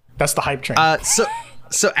it. That's the hype train.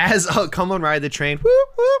 So as come on, ride the train. Whoop,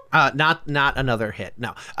 whoop. Not another hit.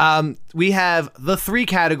 No. We have the 3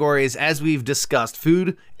 categories as we've discussed: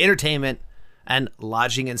 food, entertainment, and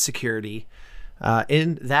lodging and security.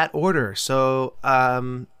 In that order. So,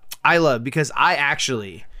 Isla, because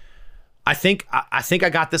I think I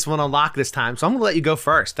got this one on lock this time, so I'm gonna let you go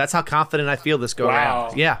first. That's how confident I feel this go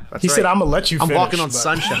around. Yeah, that's he right. said, "I'm gonna let you." I'm finish, walking on but-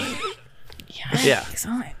 sunshine. Yeah.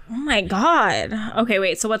 Oh my God. Okay,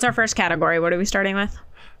 wait. So what's our first category? What are we starting with?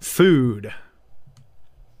 Food.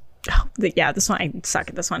 Oh, this one. I suck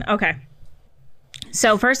at this one. Okay.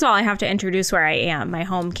 So first of all, I have to introduce where I am. My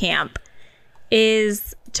home camp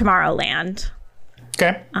is Tomorrowland.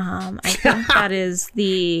 Okay. I think that is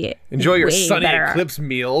the Enjoy your way sunny better. eclipse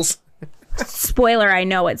meals. Spoiler, I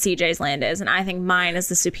know what CJ's land is, and I think mine is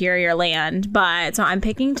the superior land, but so I'm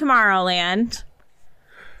picking Tomorrowland.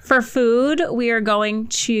 For food, we are going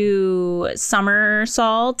to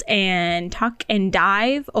somersault and tuck and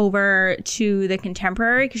dive over to the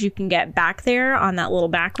Contemporary because you can get back there on that little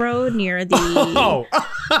back road near the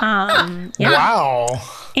Wow.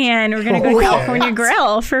 And we're going to go to Okay. California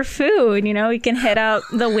Grill for food. You know, we can hit up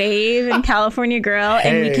the Wave and California Grill,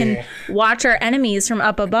 and we can watch our enemies from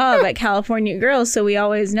up above at California Grill, so we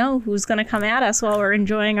always know who's going to come at us while we're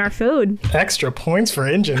enjoying our food. Extra points for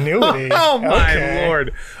ingenuity. Oh my Okay.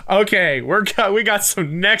 Lord. Okay, we got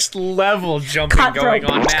some next level jumping going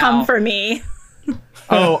on now. Come for me.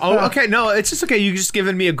 Oh, okay. No, it's just okay. You just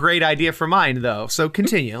given me a great idea for mine though. So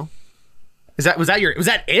continue. Was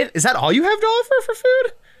that it? Is that all you have to offer for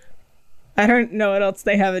food? I don't know what else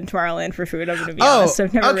they have in Tomorrowland for food. I'm going to be honest.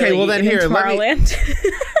 I've never okay, really well then eaten here, in let me- Tomorrowland.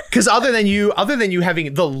 Because other than you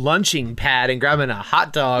having the lunching pad and grabbing a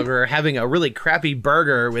hot dog or having a really crappy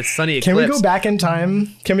burger with Sunny Eclipse. Can we go back in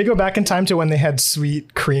time? Can we go back in time to when they had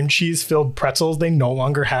sweet cream cheese filled pretzels they no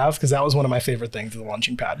longer have? Because that was one of my favorite things, the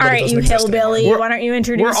lunching pad. All but it right, doesn't you exist anymore. hillbilly. Why don't you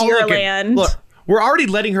introduce your land? Look, we're already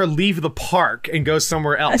letting her leave the park and go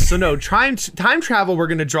somewhere else. So no, time travel, we're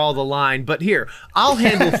going to draw the line. But here, I'll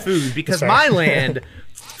handle food because my land,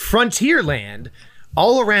 Frontierland,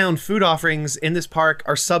 all around food offerings in this park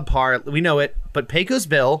are subpar. We know it. But Pecos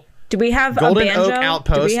Bill. Do we have Golden a banjo? Oak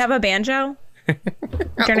Outpost. Do we have a banjo? We'll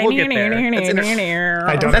get there.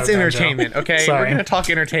 That's entertainment. Okay, we're going to talk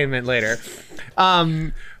entertainment later.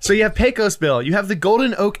 So you have Pecos Bill. You have the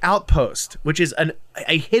Golden Oak Outpost, which is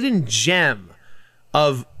a hidden gem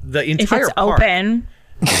of the entire if it's park. Open.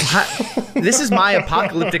 This is my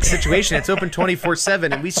apocalyptic situation. It's open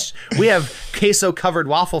 24/7, and we have queso covered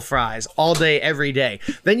waffle fries all day, every day.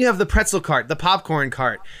 Then you have the pretzel cart, the popcorn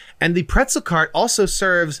cart, and the pretzel cart also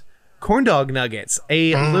serves corn dog nuggets,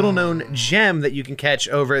 a little known gem that you can catch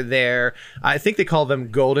over there. I think they call them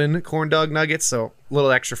golden corn dog nuggets, so a little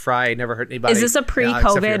extra fry, never hurt anybody. Is this a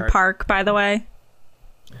pre-COVID park, by the way?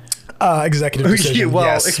 Executive decision,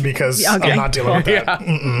 yes, because I'm not dealing with that.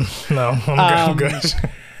 Yeah. No, I'm good.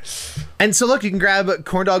 And so look, you can grab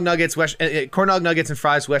corn dog nuggets and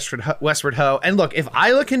fries Westward Ho. And look, if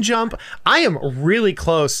Isla can jump, I am really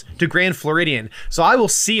close to Grand Floridian, so I will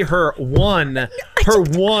see her one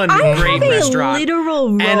great restaurant.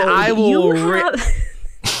 Literal road. And I will.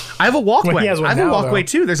 I have a walkway. Well, I have a walkway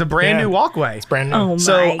too. There's a brand new walkway. It's brand new. Oh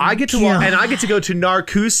so I get to walk, and I get to go to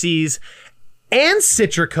Narcoossee's and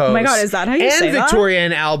Citrico's. Oh my God, is that how you say that? And Victoria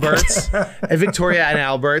and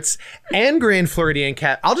Albert's, and Grand Floridian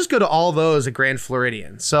Cat. I'll just go to all those at Grand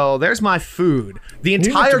Floridian. So there's my food. The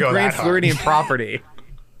entire Grand Floridian property.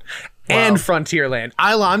 And Frontierland.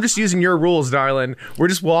 Isla, I'm just using your rules, darling. We're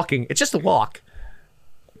just walking. It's just a walk.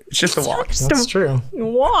 It's just a walk. That's true.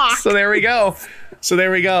 Walk. So there we go.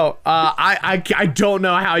 I don't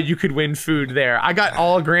know how you could win food there. I got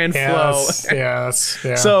all Grand Flow. Yes.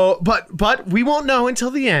 So, but we won't know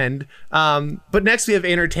until the end. But next we have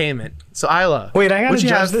entertainment. So Isla, wait, I gotta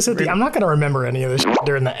judge this at the. I'm not gonna remember any of this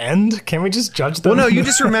during the end. Can we just judge them? Well, no, you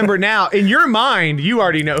just remember now. In your mind, you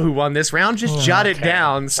already know who won this round. Just jot it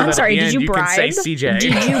down. So I'm sorry. At the Did end, you bribe? can say CJ.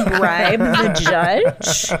 Did you bribe the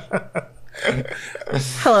judge?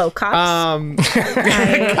 Hello, cops.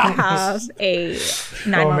 I have a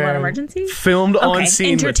 911 emergency. Filmed on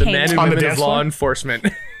scene with the men and women of law enforcement.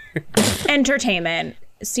 Entertainment.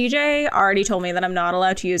 CJ already told me that I'm not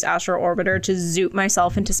allowed to use Astro Orbiter to zoop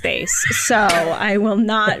myself into space, so I will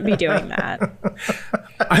not be doing that.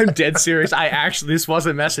 I'm dead serious. This was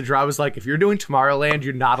a message where I was like, if you're doing Tomorrowland,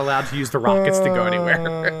 you're not allowed to use the rockets to go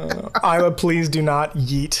anywhere. Isla, please do not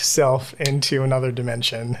yeet self into another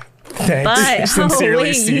dimension. Thanks. But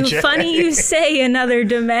Sincerely, CJ. Funny you say another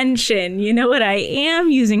dimension. You know what I am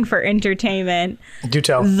using for entertainment? Do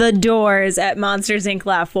tell. The Doors at Monsters Inc.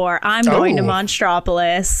 Lab 4. I'm going to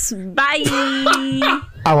Monstropolis. Bye.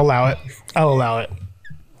 I'll allow it.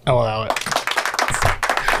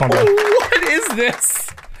 What is this?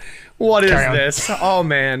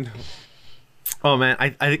 Oh man, I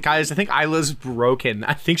think Isla's broken.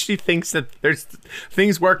 I think she thinks that there's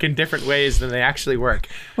things work in different ways than they actually work.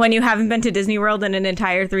 When you haven't been to Disney World in an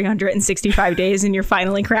entire 365 days and you're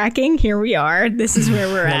finally cracking, here we are. This is where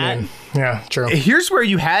we're at. Yeah, true. Here's where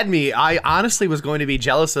you had me. I honestly was going to be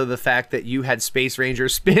jealous of the fact that you had Space Ranger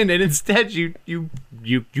spin, and instead you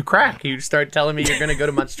crack. You start telling me you're going to go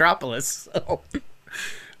to Monstropolis. So.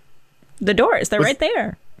 The Doors, they're right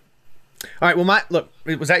there. All right. Well, look,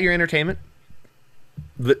 was that your entertainment?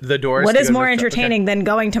 The Doors. What is more entertaining than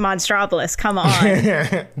going to Monstropolis? Come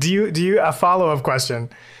on. Do you a follow-up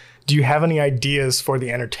question? Do you have any ideas for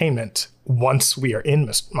the entertainment once we are in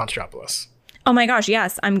Monstropolis? Oh my gosh,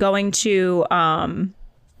 yes. I'm going to now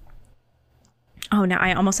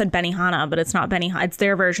I almost said Benihana, but it's not Benihana. It's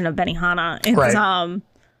their version of Benihana. It's right.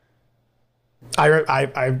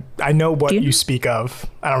 I know what you speak of.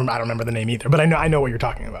 I don't remember the name either, but I know what you're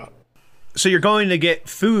talking about. So you're going to get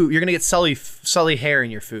food. You're going to get Sully hair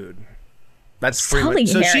in your food. That's Sully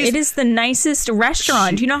hair. It is the nicest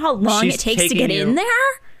restaurant. Do you know how long it takes to get in there?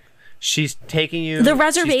 She's taking you. The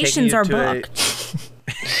reservations are booked.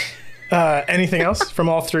 Anything else from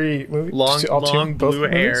all three movies? Long blue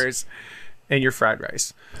hairs and your fried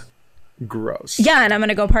rice. Gross. Yeah, and I'm going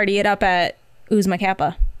to go party it up at Uzma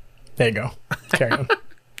Kappa. There you go. Carry on.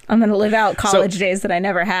 I'm going to live out college days that I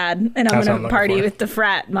never had, and I'm going to party with the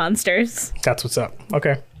frat monsters. That's what's up.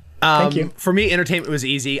 Okay. Thank you. For me, entertainment was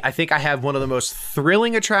easy. I think I have one of the most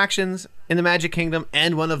thrilling attractions in the Magic Kingdom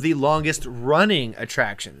and one of the longest running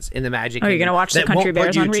attractions in the Magic Kingdom. Are you going to watch the Country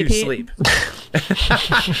Bears on repeat? Sleep.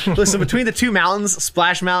 Listen, between the two mountains,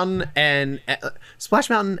 Splash Mountain and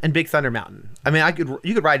Big Thunder Mountain. I mean,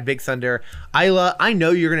 you could ride Big Thunder. Isla, I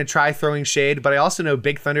know you're going to try throwing shade, but I also know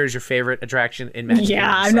Big Thunder is your favorite attraction in Magic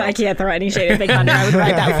Kingdom. I can't throw any shade at Big Thunder. I would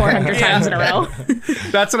ride that 400 times in a row.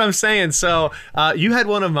 That's what I'm saying. So you had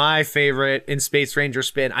one of my favorite in Space Ranger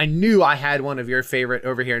Spin. I knew I had one of your favorite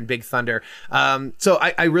over here in Big Thunder. So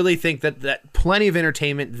I really think that plenty of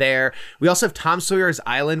entertainment there. We also have Tom Sawyer's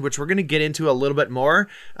Island, which we're going to get into a little bit more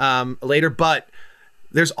later, but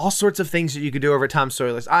there's all sorts of things that you could do over Tom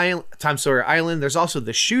Sawyer Island. There's also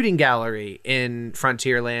the shooting gallery in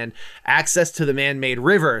Frontierland, access to the man-made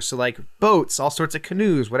river, so like boats, all sorts of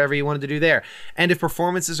canoes, whatever you wanted to do there. And if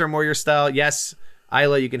performances are more your style, yes,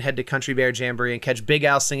 Isla, you can head to Country Bear Jamboree and catch Big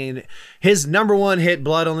Al singing his #1 hit,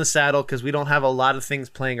 Blood on the Saddle, because we don't have a lot of things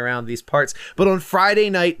playing around these parts. But on Friday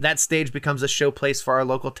night, that stage becomes a showplace for our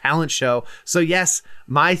local talent show. So yes,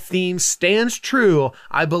 my theme stands true.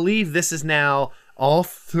 I believe this is now all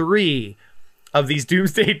 3 of these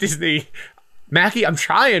Doomsday Disney. Mackie, I'm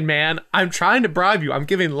trying, man. I'm trying to bribe you. I'm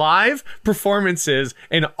giving live performances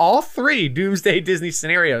in all 3 Doomsday Disney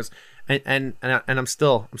scenarios. And I'm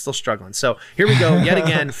still struggling. So here we go. Yet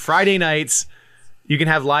again, Friday nights, you can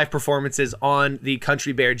have live performances on the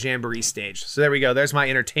Country Bear Jamboree stage. So there we go. There's my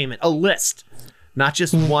entertainment. A list, not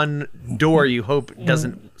just one door you hope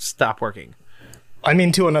doesn't stop working. I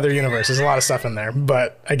mean, to another universe. There's a lot of stuff in there,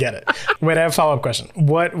 but I get it. Wait, I have a follow-up question.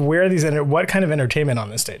 What kind of entertainment on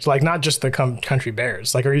this stage? Like, not just the Country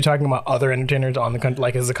Bears. Like, are you talking about other entertainers on the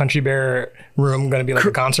like? Is the Country Bear room going to be like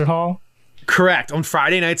a concert hall? Correct. On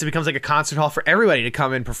Friday nights, it becomes like a concert hall for everybody to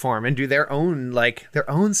come and perform and do their own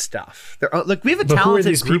stuff. Look, we have a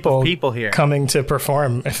talented group of people here coming to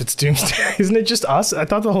perform. If it's Doomsday, isn't it just us? I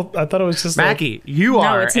thought it was just Mackie. You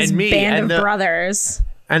are, it's his and me, band and of brothers.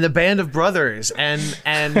 And the band of brothers and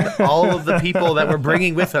all of the people that we're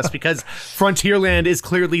bringing with us, because Frontierland is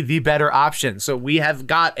clearly the better option. So we have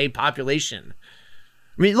got a population.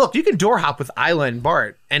 I mean, look, you can door hop with Isla and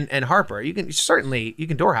Bart and Harper. You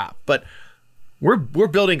can door hop, but we're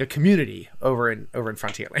building a community over in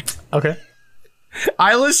Frontierland. Okay.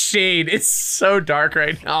 Isla's shade. It's so dark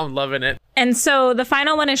right now. I'm loving it. And so the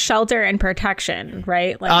final one is shelter and protection,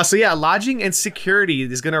 right? So yeah, lodging and security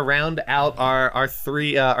is going to round out our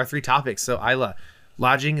three topics. So Isla,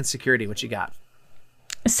 lodging and security, what you got?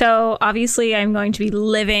 So obviously I'm going to be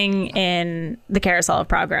living in the Carousel of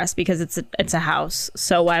Progress because it's a house.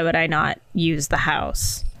 So why would I not use the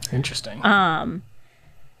house? Interesting.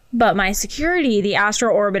 But my security, the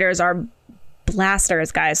Astro Orbiters are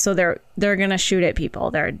blasters, guys. So they're gonna shoot at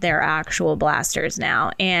people. They're actual blasters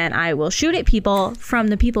now, and I will shoot at people from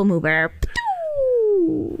the People Mover.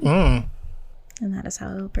 And that is how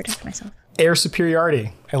I will protect myself. Air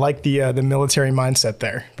superiority. I like the military mindset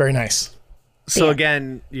there. Very nice. So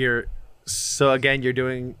again, you're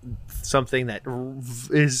doing something that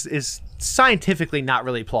is scientifically not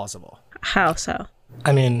really plausible. How so?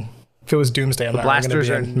 I mean, if it was Doomsday, I'm not going to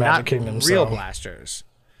be in Magic Kingdom. Real blasters,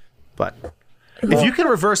 but. If you can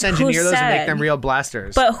reverse engineer those and make them real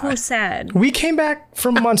blasters. But who said? We came back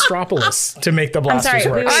from Monstropolis to make the blasters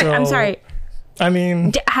work. I'm sorry. I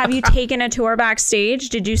mean, have you taken a tour backstage?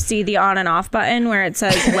 Did you see the on and off button where it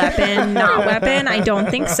says weapon, not weapon? I don't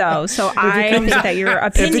think so. So I think that your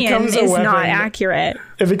opinion is not accurate.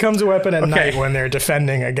 It becomes a weapon at night when they're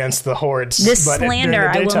defending against the hordes. This slander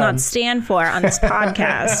I will not stand for on this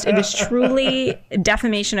podcast. It is truly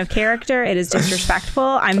defamation of character. It is disrespectful.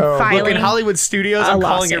 I'm filing. Look, in Hollywood Studios, I'm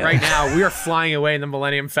calling it right now. We are flying away in the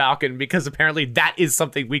Millennium Falcon because apparently that is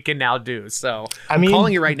something we can now do. So I'm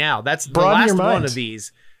calling it right now. That's the last one of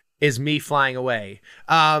these is me flying away.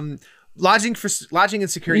 Lodging and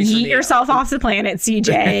security. Yeet yourself off the planet,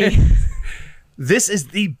 CJ. This is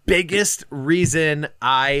the biggest reason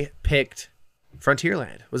I picked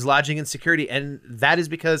Frontierland, was lodging and security. And that is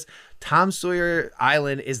because Tom Sawyer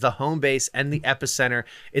Island is the home base and the epicenter.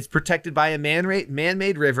 It's protected by a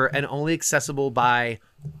man-made river and only accessible by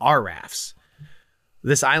our rafts.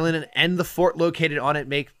 This island and the fort located on it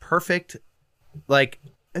make perfect, like,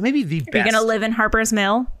 maybe the best. Are you going to live in Harper's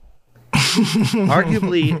Mill?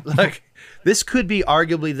 Arguably, like, this could be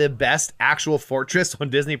arguably the best actual fortress on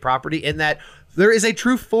Disney property in that there is a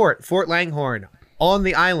true Fort Langhorne, on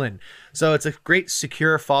the island. So it's a great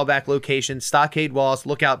secure fallback location, stockade walls,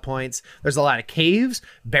 lookout points. There's a lot of caves,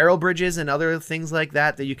 barrel bridges, and other things like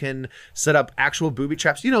that you can set up actual booby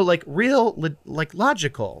traps. You know, like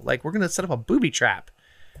logical. Like, we're going to set up a booby trap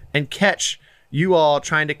and catch you all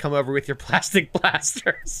trying to come over with your plastic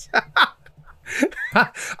blasters.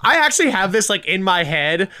 I actually have this like in my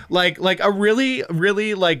head, like a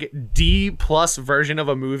really like D+ version of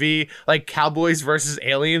a movie, like Cowboys versus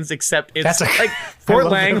Aliens, except it's like Fort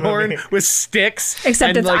Langhorne with sticks,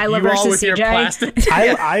 except it's like, Isla versus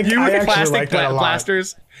CJ. You with plastic like that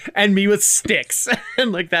blasters, and me with sticks,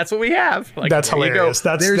 and like that's what we have. Like, that's hilarious.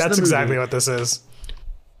 That's exactly what this is.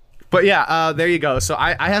 But yeah, there you go. So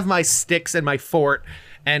I have my sticks and my fort.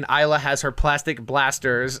 And Isla has her plastic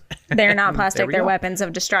blasters. They're not plastic. They're weapons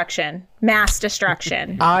of destruction. Mass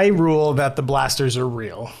destruction. I rule that the blasters are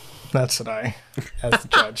real. That's what I, as the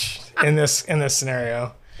judge, in this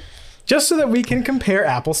scenario. Just so that we can compare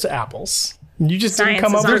apples to apples. You just didn't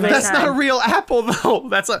come up with That's not a real apple, though.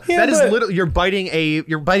 That is literally you're biting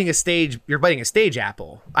a stage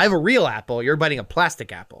apple. I have a real apple. You're biting a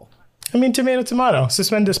plastic apple. I mean, tomato.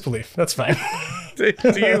 Suspend disbelief. That's fine.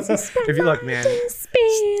 If you look, man,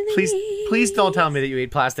 please don't tell me that you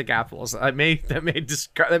eat plastic apples. That may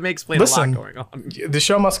explain a lot going on. The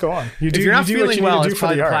show must go on. If you're not feeling well, it's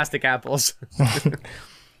probably plastic apples.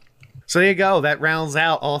 So there you go. That rounds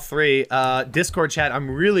out all three. Discord chat,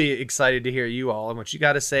 I'm really excited to hear you all and what you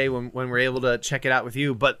got to say when we're able to check it out with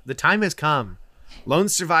you. But the time has come. Lone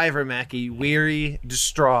survivor, Mackie, weary,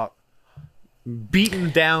 distraught,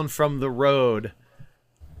 beaten down from the road.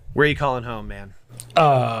 Where are you calling home, man?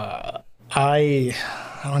 I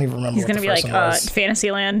don't even remember. He's gonna be like,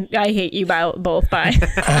 Fantasyland. I hate you both. Bye.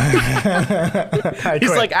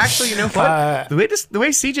 He's like, actually, you know what? The way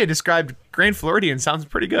CJ described Grand Floridian sounds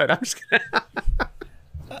pretty good. I'm just gonna.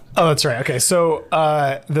 Oh, that's right. Okay, so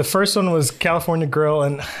the first one was California Grill,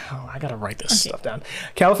 and I gotta write this stuff down.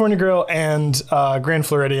 California Grill and Grand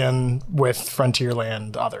Floridian with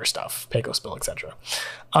Frontierland, other stuff, Pecos Bill, etc.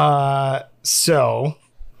 So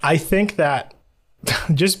I think that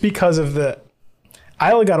just because of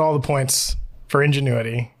Isla got all the points for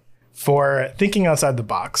ingenuity, for thinking outside the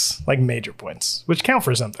box, like major points, which count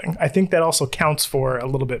for something. I think that also counts for a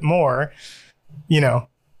little bit more,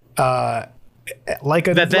 I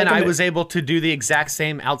was able to do the exact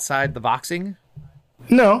same outside the boxing.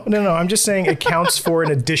 No. I'm just saying it counts for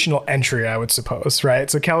an additional entry, I would suppose, right?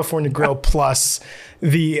 So California Grill plus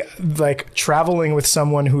the traveling with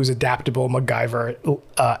someone who's adaptable,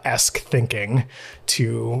 MacGyver-esque thinking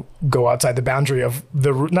to go outside the boundary of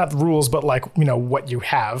not the rules, but what you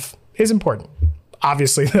have is important.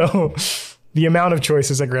 Obviously, though, the amount of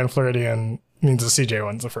choices at Grand Floridian means the CJ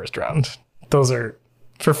wins the first round. Those are.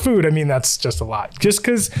 For food, I mean, that's just a lot. Just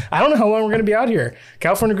because I don't know how long we're going to be out here.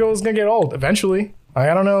 California Grill is going to get old eventually.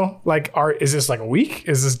 I don't know. Is this like a week?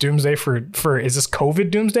 Is this Doomsday is this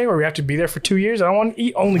COVID Doomsday where we have to be there for 2 years? I don't want to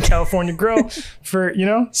eat only California Grill for,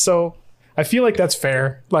 So I feel like that's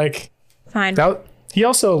fair. Fine. He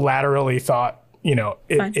also laterally thought,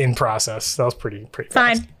 in process. That was pretty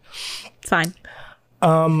fast. Fine.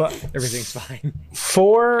 Everything's fine.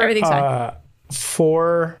 Everything's fine.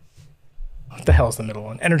 What the hell is the middle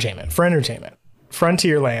one? Entertainment. For entertainment.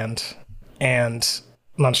 Frontierland and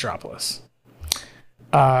Monstropolis.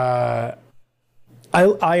 I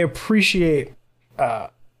appreciate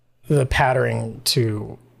the patterning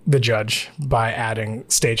to the judge by adding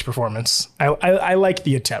stage performance. I like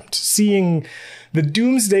the attempt. Seeing the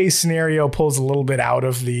Doomsday scenario pulls a little bit out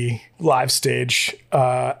of the live stage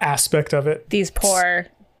aspect of it. These poor,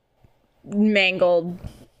 mangled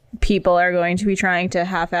people are going to be trying to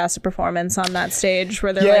half-ass a performance on that stage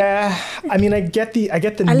where they're I mean, I get the I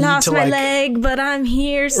need lost to my leg, but I'm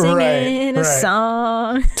here singing a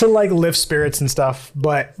song to lift spirits and stuff.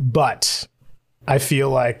 But I feel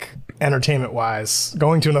like entertainment-wise,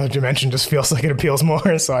 going to another dimension just feels like it appeals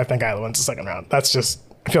more. So I think Isla wins the second round. I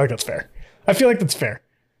feel like that's fair.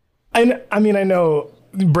 I mean, I know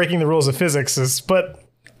breaking the rules of physics is, but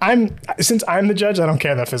since I'm the judge, I don't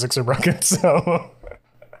care that physics are broken. So.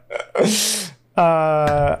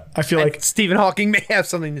 I feel like Stephen Hawking may have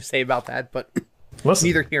something to say about that, but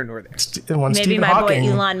neither here nor there. Maybe Stephen my Hawking,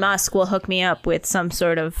 boy Elon Musk will hook me up with some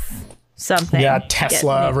sort of something. Yeah,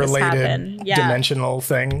 Tesla-related dimensional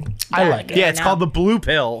thing. I like it. Yeah, it's called the blue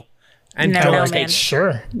pill. And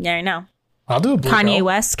sure. Yeah, I know. I'll do a blue Kanye pill.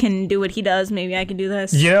 West can do what he does. Maybe I can do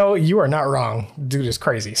this. You are not wrong. Dude is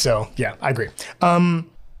crazy. So yeah, I agree. So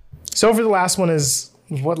for the last one is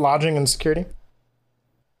what, lodging and security?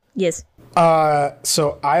 Yes.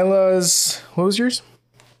 So Isla's, what was yours?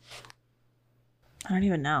 I don't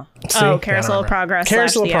even know. Carousel of Progress /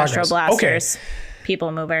 the Astro Blasters. Okay.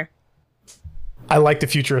 People Mover. I like the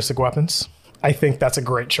futuristic weapons. I think that's a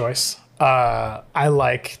great choice. I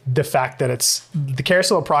like the fact that the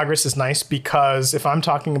Carousel of Progress is nice because if I'm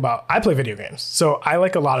talking about, I play video games, so I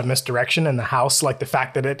like a lot of misdirection in the house, like the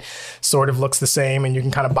fact that it sort of looks the same and you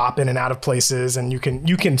can kind of bop in and out of places and you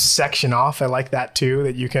can section off. I like that too,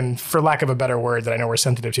 that you can, for lack of a better word that I know we're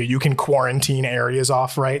sensitive to, you can quarantine areas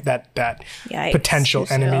off, right? That Yikes, potential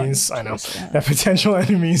enemies, I know, that potential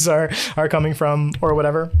enemies are coming from or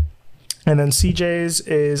whatever. And then CJ's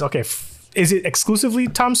is, okay, is it exclusively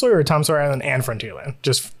Tom Sawyer or Tom Sawyer Island and Frontierland?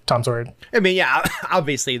 Just Tom Sawyer? I mean, yeah,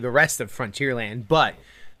 obviously the rest of Frontierland, but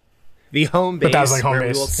the home base, like home where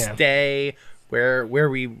base, we will stay, where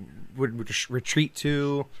we would retreat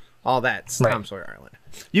to, all that's Tom Sawyer Island.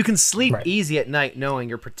 You can sleep easy at night knowing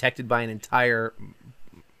you're protected by an entire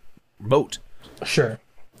moat. Sure.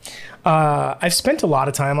 I've spent a lot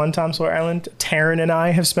of time on Tom Sawyer Island. Taryn and I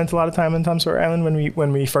have spent a lot of time on Tom Sawyer Island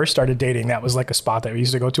when we first started dating. That was like a spot that we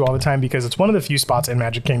used to go to all the time because it's one of the few spots in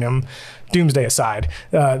Magic Kingdom, Doomsday aside,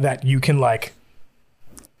 that you can like.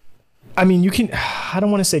 I mean, you can. I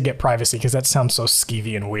don't want to say get privacy because that sounds so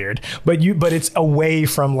skeevy and weird. But it's away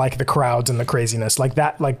from like the crowds and the craziness, like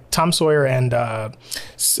that. Like Tom Sawyer and the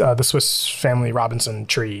Swiss Family Robinson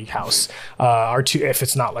Tree House are two. If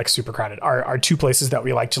it's not like super crowded, are two places that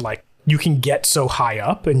we like to like. You can get so high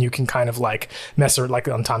up and you can kind of like mess around, like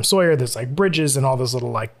on Tom Sawyer. There's like bridges and all those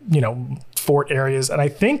little like fort areas, and I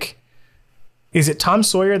think. Is it Tom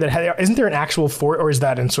Sawyer isn't there an actual fort, or is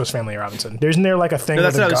that in Swiss Family Robinson? Isn't there like a thing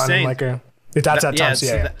with a gun and like a? That's at Tom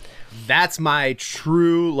Sawyer. That's my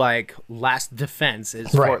true like last defense is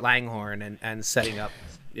Fort Langhorne and setting up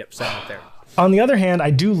there. On the other hand, I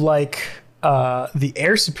do like the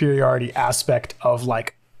air superiority aspect of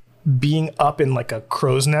like being up in like a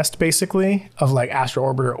crow's nest, basically, of like Astro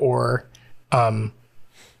Orbiter or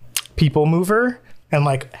People Mover. And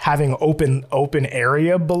like having open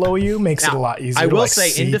area below you makes it a lot easier. I will to, like, say,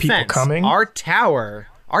 see in defense, people coming. our tower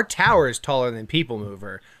is taller than People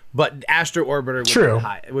Mover, but Astro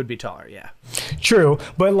Orbiter would be taller. Yeah, true.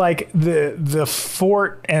 But like the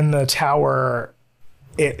fort and the tower,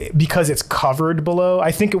 because it's covered below.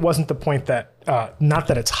 I think it wasn't the point that not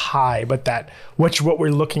that it's high, but that what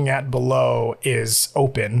we're looking at below is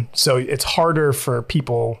open, so it's harder for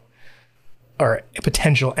people. Or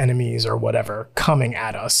potential enemies or whatever coming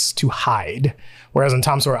at us to hide. Whereas on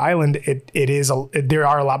Tom Sawyer Island, there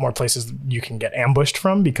are a lot more places you can get ambushed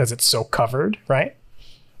from because it's so covered, right?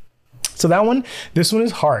 So this one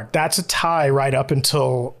is hard. That's a tie right up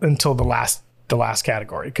until the last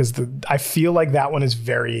category because I feel like that one is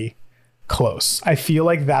very close. I feel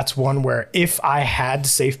like that's one where if I had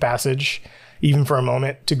safe passage, even for a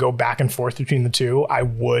moment, to go back and forth between the two, I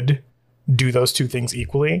would do those two things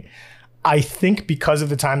equally. I think because of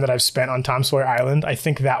the time that I've spent on Tom Sawyer Island, I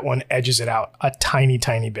think that one edges it out a tiny,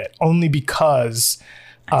 tiny bit, only because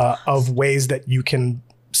of ways that you can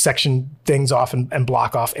section things off and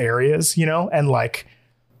block off areas, and like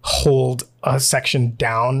hold a section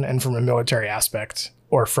down. And from a military aspect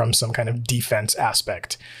or from some kind of defense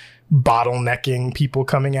aspect, bottlenecking people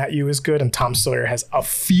coming at you is good. And Tom Sawyer has a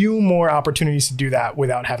few more opportunities to do that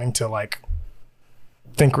without having to like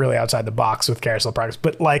think really outside the box with Carousel of Progress,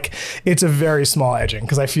 but like it's a very small edging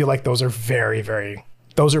because I feel like those are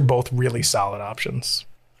those are both really solid options.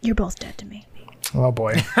 You're both dead to me. Oh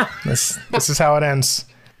boy, this is how it ends.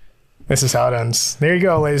 This is how it ends. There you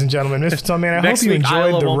go, ladies and gentlemen. Mr. Tillman, I hope you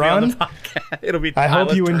enjoyed the run. It'll be. I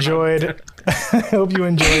hope you enjoyed. I hope you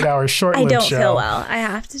enjoyed our short-lived show. I don't feel well. I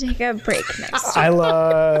have to take a break next week.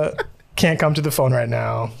 Isla can't come to the phone right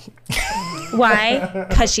now. Why?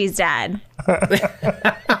 Because she's dead. All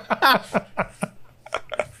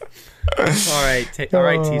right,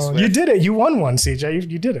 T-Swift. You did it. You won one,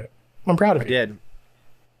 CJ. You did it. I'm proud of you. I did.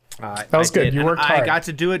 That was good. You worked hard. I got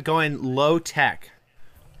to do it going low tech,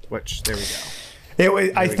 which there we go. It was.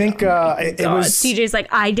 I think it was. CJ's like,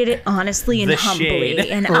 I did it honestly and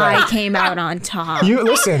humbly, and I came out on top.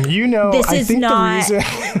 Listen. This is not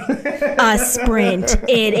a sprint.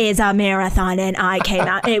 It is a marathon, and I came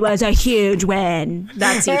out. It was a huge win.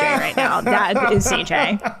 That's CJ right now. That is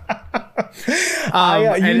CJ.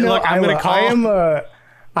 Look, I'm going to call.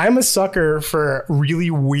 I'm a sucker for really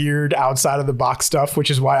weird outside of the box stuff, which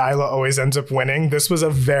is why Isla always ends up winning. This was a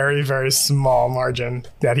very, very small margin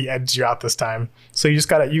that he edged you out this time. So you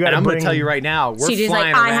gotta. And I'm going to tell you right now, we're CJ's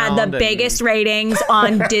flying like, I had the biggest ratings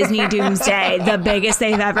on Disney Doomsday, the biggest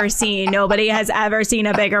they've ever seen. Nobody has ever seen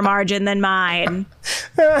a bigger margin than mine.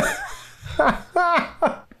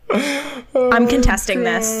 I'm contesting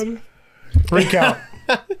this. Recount.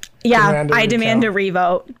 Yeah, I demand a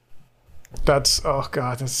revote. That's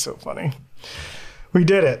so funny. We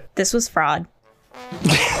did it. This was fraud.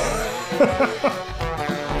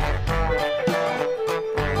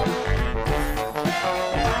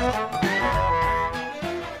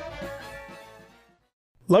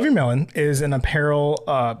 Love Your Melon is an apparel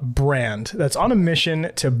brand that's on a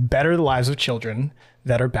mission to better the lives of children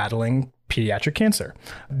that are battling pediatric cancer.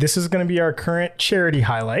 This is going to be our current charity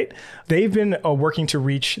highlight. They've been working to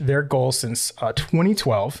reach their goal since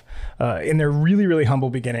 2012. In their really, really humble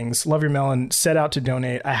beginnings, Love Your Melon set out to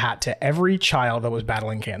donate a hat to every child that was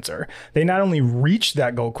battling cancer. They not only reached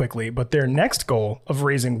that goal quickly, but their next goal of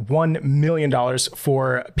raising $1 million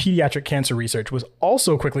for pediatric cancer research was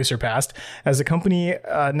also quickly surpassed, as the company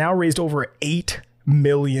now raised over $8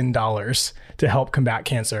 million to help combat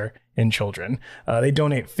cancer in children. They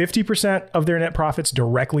donate 50% of their net profits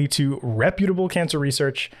directly to reputable cancer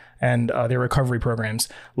research and their recovery programs.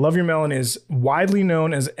 Love Your Melon is widely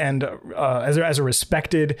known as a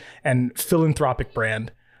respected and philanthropic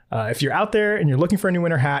brand. If you're out there and you're looking for a new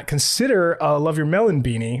winter hat, consider a Love Your Melon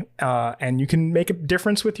beanie, and you can make a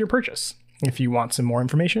difference with your purchase. If you want some more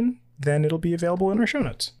information, then it'll be available in our show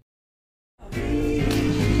notes.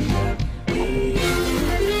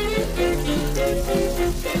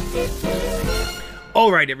 All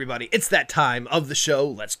right, everybody, it's that time of the show.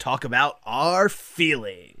 Let's talk about our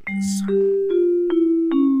feelings.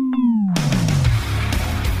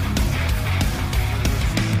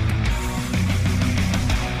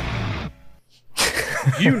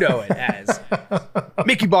 You know it as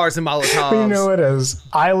Mickey Bars and Molotovs. We know it as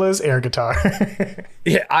Isla's air guitar.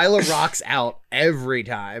 Yeah, Isla rocks out every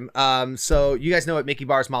time. So you guys know what Mickey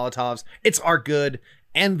Bars Molotovs. It's our good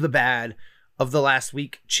and the bad of the last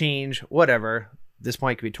week, change, whatever. This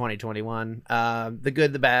point could be 2021. The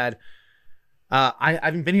good, the bad. I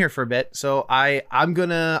haven't been here for a bit, so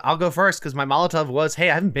I'll go first because my Molotov was,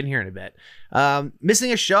 hey, I haven't been here in a bit.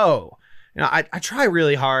 Missing a show. You know, I try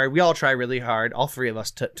really hard. We all try really hard, all three of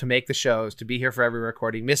us, to make the shows, to be here for every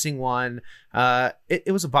recording. Missing one.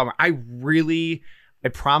 It was a bummer. I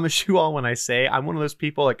promise you all when I say I'm one of those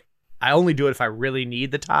people, like, I only do it if I really need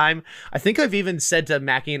the time. I think I've even said to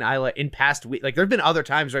Mackie and Isla in past weeks, like there have been other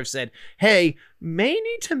times where I've said, hey, may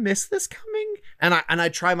need to miss this coming. And I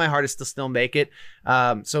try my hardest to still make it.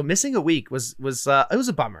 So missing a week was it was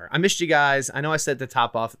a bummer. I missed you guys. I know I said the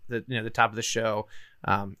top of the show.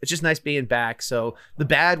 It's just nice being back. So the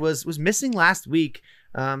bad was missing last week.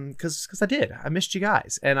 Because I missed you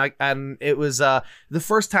guys, and it was the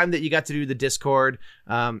first time that you got to do the Discord.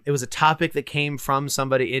 It was a topic that came from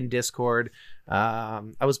somebody in Discord. I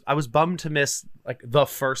was bummed to miss like the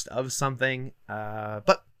first of something,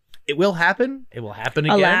 but it will happen. It will happen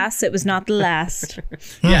again. Alas, it was not the last.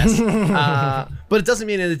 Yes, but it doesn't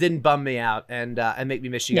mean that it didn't bum me out and make me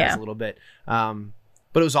miss you guys a little bit. But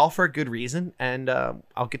it was all for a good reason, and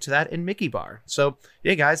I'll get to that in Mickey Bar. So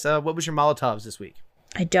yeah, guys, what was your Molotovs this week?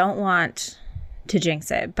 I don't want to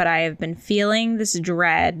jinx it, but I have been feeling this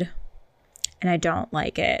dread and I don't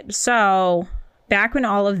like it. So back when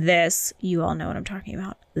all of this, you all know what I'm talking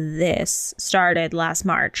about, this started last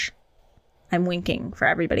March. I'm winking for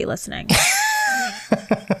everybody listening.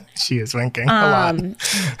 She is winking a lot.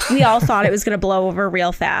 We all thought it was going to blow over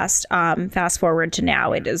real fast. Fast forward to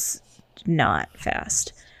now, it is not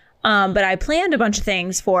fast. But I planned a bunch of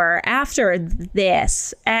things for after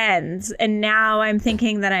this ends. And now I'm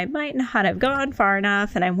thinking that I might not have gone far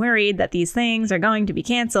enough. And I'm worried that these things are going to be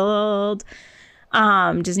canceled.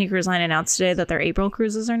 Disney Cruise Line announced today that their April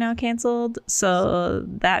cruises are now canceled. So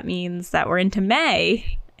that means that we're into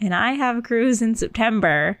May. And I have a cruise in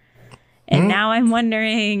September. And now I'm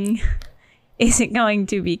wondering, is it going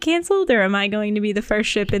to be canceled or am I going to be the first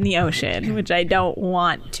ship in the ocean, which I don't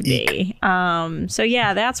want to be? So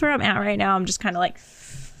yeah, that's where I'm at right now. I'm just kind of like,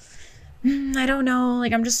 I don't know.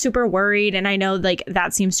 Like, I'm just super worried. And I know like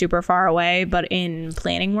that seems super far away, but in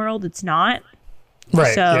planning world, it's not.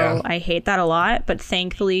 Right. So yeah. I hate that a lot. But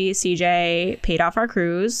thankfully, CJ paid off our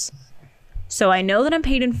cruise. So I know that I'm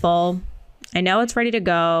paid in full. I know it's ready to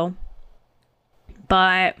go.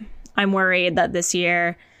 But I'm worried that this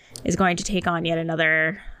year is going to take on yet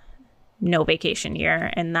another no vacation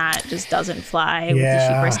year, and that just doesn't fly with the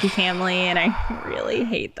Sheep Risky family, and I really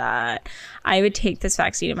hate that. I would take this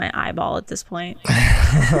vaccine in my eyeball at this point. That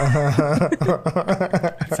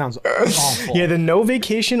sounds awful. Yeah, the no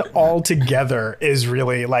vacation altogether is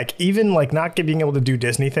really like, even like not being able to do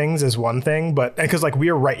Disney things is one thing, but because like we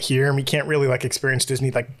are right here and we can't really like experience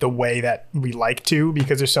Disney like the way that we like to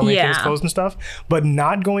because there's so many things closed and stuff, but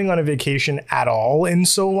not going on a vacation at all in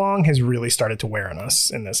so long has really started to wear on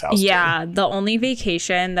us in this house. Yeah, the only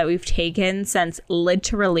vacation that we've taken since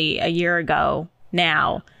literally a year ago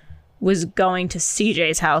now was going to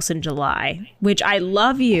CJ's house in July, which I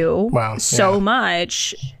love you so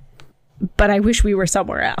much, but I wish we were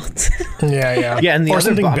somewhere else. Yeah, and the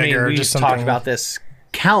other, we've talked about this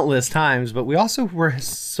countless times, but we also were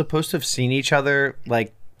supposed to have seen each other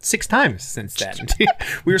like 6 times since then.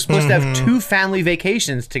 We were supposed to have 2 family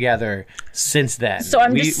vacations together since then. So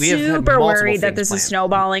I'm just super worried that this planned. is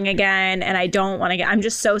snowballing again, and I don't want to I'm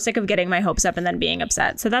just so sick of getting my hopes up and then being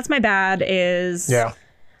upset. So that's my bad is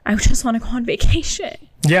I just want to go on vacation.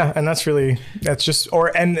 Yeah, and that's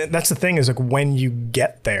the thing is like when you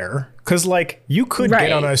get there, because like you could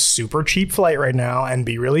get on a super cheap flight right now and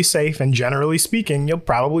be really safe, and generally speaking, you'll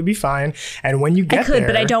probably be fine. And when you get there,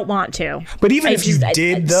 but I don't want to. But even if you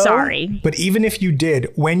did, though, sorry. But even if you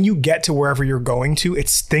did, when you get to wherever you're going to,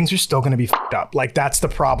 things are still going to be fucked up. Like that's the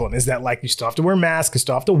problem. Is that like you still have to wear masks, you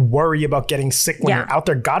still have to worry about getting sick when you're out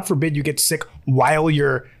there. God forbid you get sick while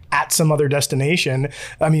you're at some other destination.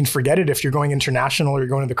 I mean, forget it if you're going international or you're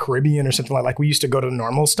going to the Caribbean or something like we used to go to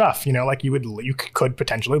normal stuff, you know, like you could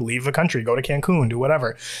potentially leave the country, go to Cancun, do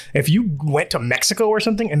whatever. If you went to Mexico or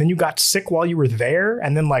something and then you got sick while you were there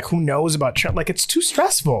and then like who knows about like it's too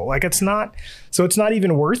stressful. Like it's not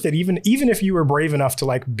even worth it. Even if you were brave enough to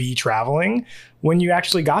like be traveling, when you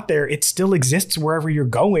actually got there, it still exists wherever you're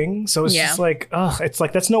going. So it's just like, it's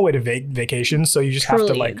like that's no way to vacation. So you just have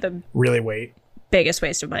to like really wait. Biggest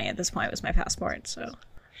waste of money at this point was my passport. So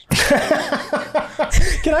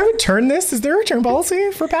can I return this? Is there a return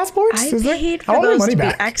policy for passports? I paid for those to be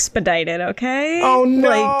expedited. Okay. Oh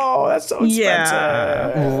no, that's so expensive.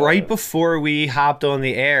 Yeah. Right before we hopped on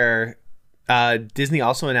the air, Disney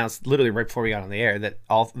also announced, literally right before we got on the air,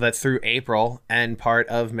 that through April and part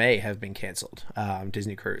of May have been canceled.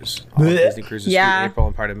 Disney Cruise, Disney Cruises through April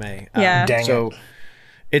and part of May. So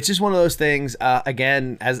it's just one of those things.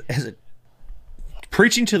 Again, as a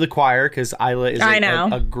preaching to the choir, because Isla is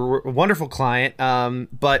a wonderful client.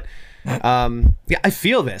 But I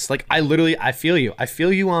feel this. Like I feel you. I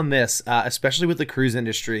feel you on this, especially with the cruise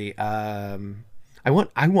industry. I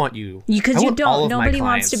want you. Because you don't. Nobody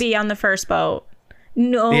wants to be on the first boat.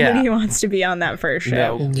 Nobody wants to be on that first ship.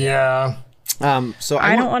 No. Yeah. So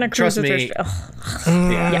I don't want to cruise with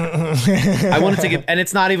I want to take it, and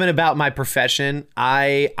it's not even about my profession.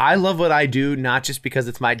 I love what I do, not just because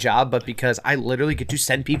it's my job, but because I literally get to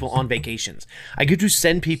send people on vacations. I get to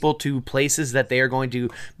send people to places that they are going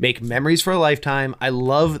to make memories for a lifetime. I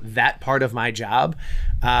love that part of my job.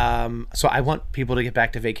 So I want people to get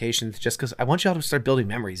back to vacations just because I want y'all to start building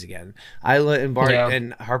memories again. Isla and Bart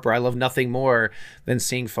and Harper, I love nothing more than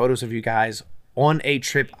seeing photos of you guys on a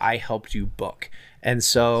trip I helped you book. And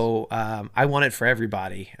so I want it for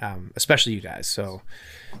everybody, especially you guys. So,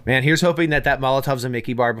 man, here's hoping that Molotov's a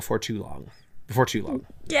Mickey bar before too long.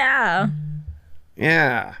 Yeah.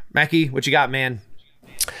 Yeah. Mackie, what you got, man?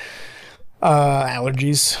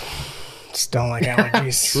 Allergies. Just don't like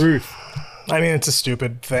allergies. Truth. I mean, it's a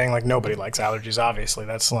stupid thing. Like, nobody likes allergies, obviously.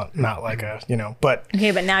 That's not like a, but...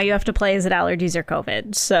 Okay, but now you have to play, is it allergies or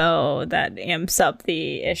COVID? So that amps up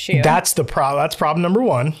the issue. That's the problem. That's problem number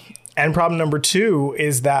 1. And problem number 2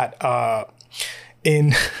 is that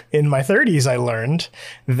in my 30s, I learned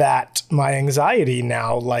that my anxiety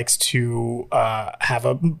now likes to have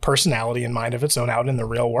a personality and mind of its own out in the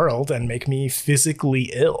real world and make me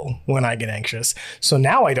physically ill when I get anxious. So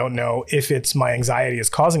now I don't know if it's my anxiety is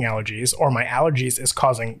causing allergies or my allergies is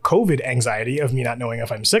causing COVID anxiety of me not knowing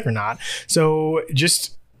if I'm sick or not. So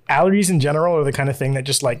just... allergies in general are the kind of thing that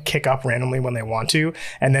just like kick up randomly when they want to,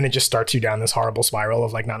 and then it just starts you down this horrible spiral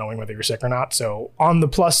of like not knowing whether you're sick or not. So on the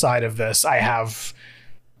plus side of this, I have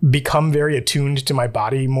become very attuned to my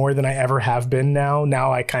body more than I ever have been now.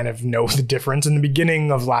 Now I kind of know the difference. In the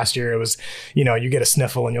beginning of last year, it was, you get a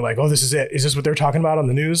sniffle and you're like, oh, this is it. Is this what they're talking about on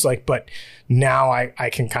the news? Like, but now I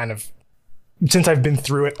can kind of, since I've been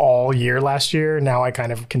through it all year last year, now I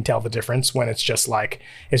kind of can tell the difference when it's just like,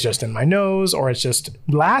 it's just in my nose, or it's just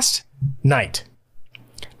last night.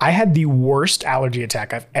 I had the worst allergy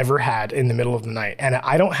attack I've ever had in the middle of the night. And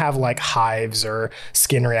I don't have like hives or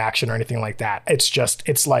skin reaction or anything like that.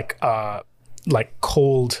 It's like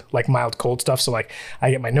cold, like mild cold stuff. So like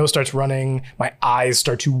I get, my nose starts running, my eyes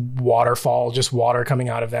start to waterfall, just water coming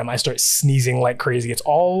out of them. I start sneezing like crazy. It's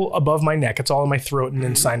all above my neck. It's all in my throat and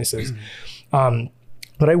in sinuses.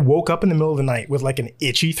 But I woke up in the middle of the night with like an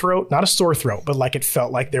itchy throat, not a sore throat, but like it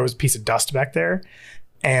felt like there was a piece of dust back there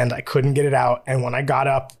and I couldn't get it out. And when I got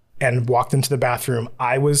up and walked into the bathroom,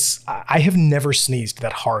 I have never sneezed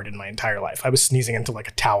that hard in my entire life. I was sneezing into like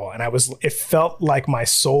a towel, and it felt like my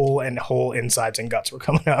soul and whole insides and guts were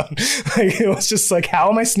coming out. Like, it was just like,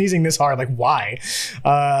 how am I sneezing this hard? Like, why?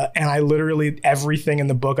 And I literally, everything in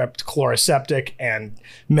the book, I chloroseptic and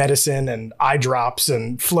medicine and eye drops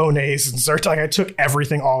and Flonase and Zyrtec. I took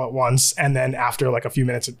everything all at once. And then after like a few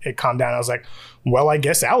minutes, it calmed down. I was like, well, I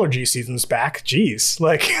guess allergy season's back. Jeez.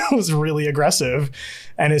 Like, it was really aggressive.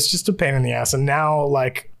 And it's just a pain in the ass. And now,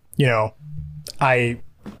 like, I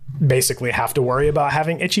basically have to worry about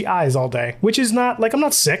having itchy eyes all day, which is not like, I'm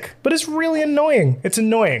not sick, but it's really annoying. It's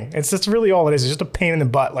annoying. That's really all it is. It's just a pain in the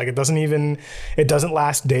butt. Like it doesn't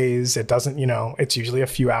last days. It doesn't, it's usually a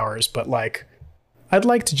few hours, but like I'd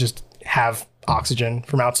like to just have oxygen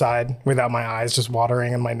from outside without my eyes just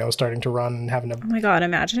watering and my nose starting to run and having to... Oh my God,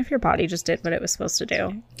 imagine if your body just did what it was supposed to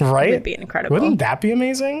do. Right? It would be incredible. Wouldn't that be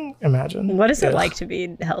amazing? Imagine. What is it like to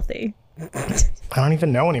be healthy? I don't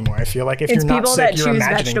even know anymore. I feel like if you're not sick, you're imagining being sick. It's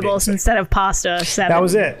people that choose vegetables instead of pasta that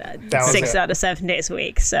was it. 6 out of 7 days a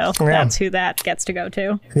week. So that's who that gets to go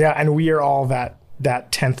to. Yeah, and we are all that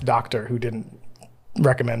 10th doctor who didn't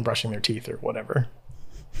recommend brushing their teeth or whatever.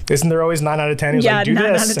 Isn't there always 9 out of 10 who's like, do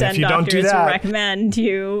 9 this? Out of 10 and if you don't do that, recommend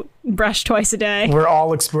you brush twice a day. We're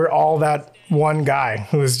all that one guy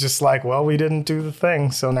who is just like, well, we didn't do the thing,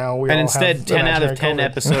 so now we. And all instead, have 10 out of 10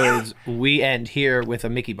 episodes, we end here with a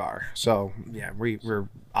Mickey bar. So yeah, we're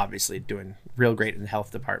obviously doing real great in the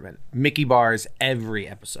health department. Mickey bars every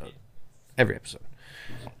episode.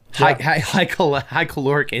 High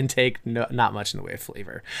caloric intake, not much in the way of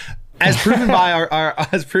flavor. As proven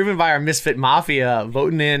by our Misfit Mafia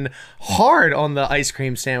voting in hard on the ice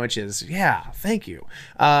cream sandwiches. Yeah, thank you.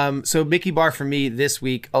 So Mickey bar for me this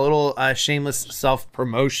week, a little shameless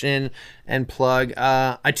self-promotion and plug.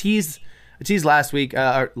 I teased last week,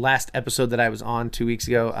 last episode that I was on 2 weeks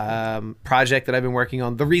ago, project that I've been working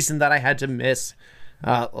on. The reason that I had to miss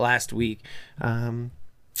last week.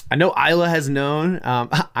 I know Isla has known.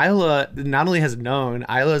 Isla not only has known,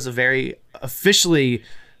 Isla is a very officially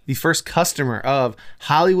the first customer of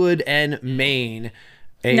Hollywood and Maine,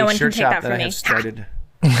 a shirt shop that I have started.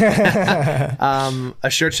 A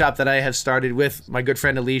shirt shop that I have started with my good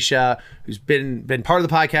friend Alicia, who's been part of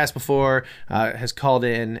the podcast before, has called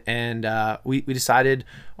in, and we decided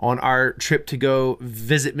on our trip to go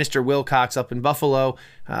visit Mr. Wilcox up in Buffalo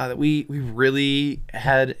that we really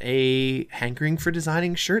had a hankering for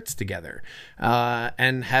designing shirts together,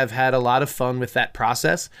 and have had a lot of fun with that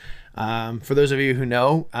process. For those of you who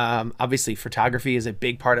know, obviously photography is a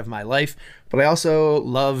big part of my life, but I also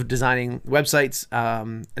love designing websites.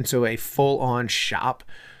 And so a full-on shop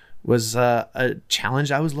was a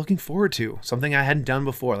challenge I was looking forward to, something I hadn't done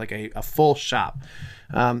before, like a full shop.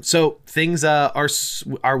 So things our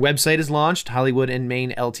website is launched,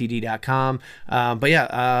 hollywoodandmaineltd.com. But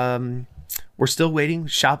yeah, we're still waiting.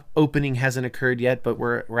 Shop opening hasn't occurred yet, but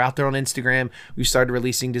we're out there on Instagram. We've started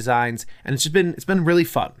releasing designs, and it's been really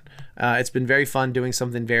fun. It's been very fun doing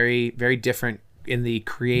something very, very different in the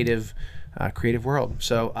creative world.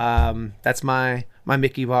 So that's my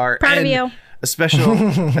Mickey bar. Proud of you. A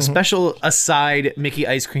special aside Mickey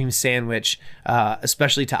ice cream sandwich,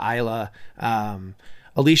 especially to Isla.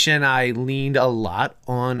 Alicia and I leaned a lot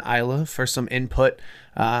on Isla for some input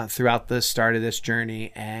throughout the start of this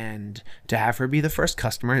journey, and to have her be the first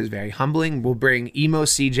customer is very humbling. We'll bring emo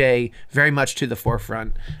CJ very much to the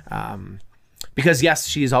forefront, because yes,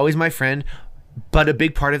 she is always my friend, but a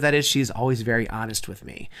big part of that is she's always very honest with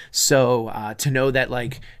me. So to know that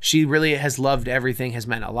like she really has loved everything has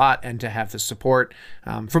meant a lot, and to have the support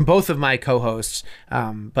from both of my co-hosts.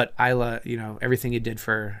 But Isla, everything you did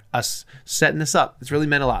for us setting this up, it's really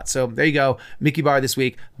meant a lot. So there you go, Mickey bar this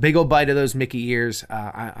week. Big old bite of those Mickey ears.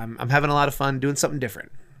 I'm having a lot of fun doing something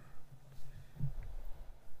different.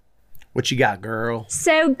 What you got, girl?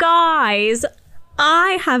 So guys,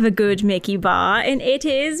 I have a good Mickey bar, and it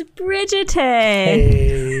is Bridgerton.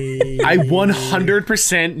 Hey. I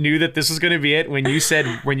 100% knew that this was going to be it when you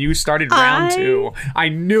started round 2. I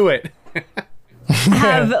knew it.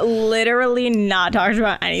 Have literally not talked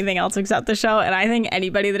about anything else except the show, and I think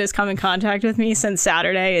anybody that has come in contact with me since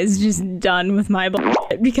Saturday is just done with my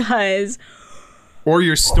bullshit, because... Or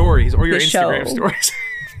your stories, or your Instagram stories.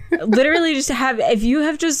 Literally just if you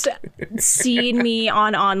have just seen me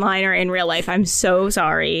online or in real life, I'm so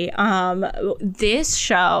sorry. This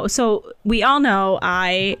show, so we all know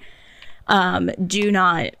I do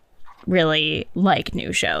not really like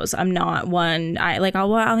new shows. I'm not one, I'll be like, oh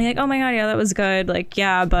my God, yeah, that was good. Like,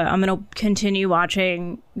 yeah, but I'm going to continue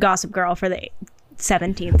watching Gossip Girl for the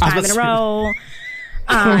 17th time in a row.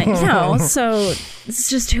 So it's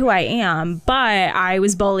just who I am. But I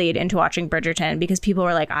was bullied into watching Bridgerton because people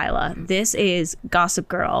were like, Isla, this is Gossip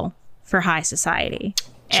Girl for high society.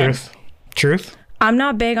 Truth. I'm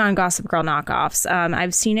not big on Gossip Girl knockoffs.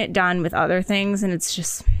 I've seen it done with other things, and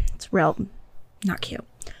it's real not cute.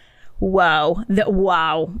 Whoa.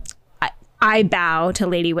 I bow to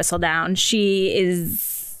Lady Whistledown. She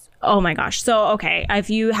is, oh my gosh. So, okay, if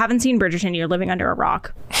you haven't seen Bridgerton, you're living under a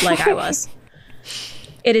rock like I was.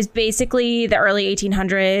 It is basically the early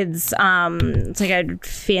 1800s. It's like a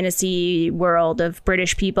fantasy world of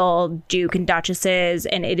British people, Duke and Duchesses,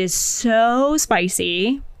 and it is so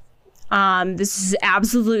spicy. This is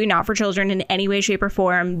absolutely not for children in any way, shape, or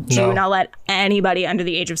form. Do not let anybody under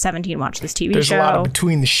the age of 17 watch this TV show. There's a lot of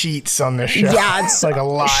between the sheets on this show. Yeah, it's like a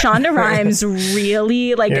lot. Shonda Rhimes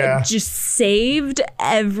really just saved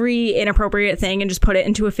every inappropriate thing and just put it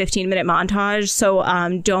into a 15-minute montage. So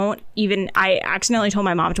I accidentally told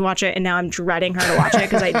my mom to watch it, and now I'm dreading her to watch it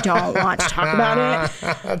because I don't want to talk about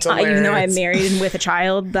it. Even though I'm married and with a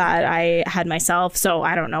child that I had myself. So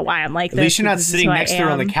I don't know why I'm like this. At least you're not sitting next to her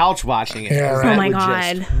on the couch watching it. Yeah, right. Oh my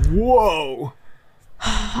God. Whoa.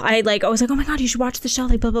 I was like, oh my God, you should watch the show,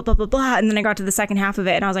 like blah, blah, blah, blah, blah. And then I got to the second half of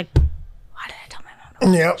it and I was like, why did I tell my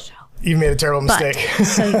mom to watch the show? You made a terrible mistake.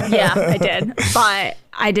 So yeah, I did. But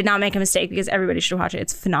I did not make a mistake because everybody should watch it.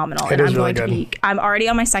 It's phenomenal. It is really good. I'm already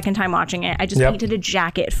on my second time watching it. I just painted a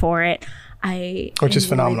jacket for it. Which is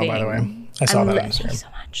phenomenal, by the way. I saw that on Instagram. Thank you so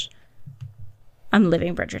much. I'm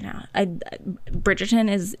living Bridgerton now.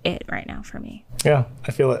 Bridgerton is it right now for me. Yeah,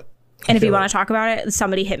 I feel it. And if you want to talk about it,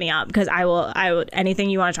 somebody hit me up because I will anything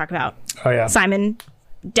you want to talk about. Oh yeah. Simon,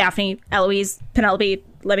 Daphne, Eloise, Penelope,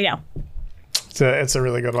 let me know. It's a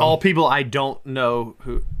really good one. All people I don't know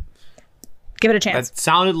who. Give it a chance. That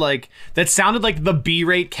sounded like the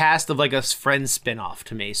B-rate cast of like a Friends spinoff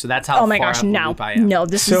to me. So that's how. Oh my gosh, no.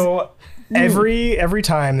 Every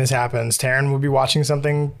time this happens, Taryn will be watching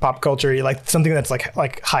something pop culture, like something that's like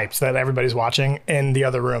hypes that everybody's watching in the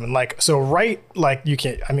other room, and you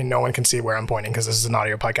can't. I mean, no one can see where I'm pointing because this is an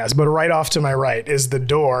audio podcast. But right off to my right is the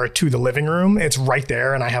door to the living room. It's right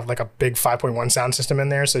there, and I have like a big 5.1 sound system in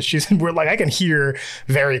there. So I can hear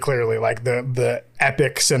very clearly like the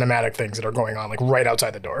epic cinematic things that are going on like right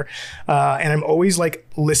outside the door, and I'm always like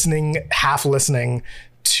half listening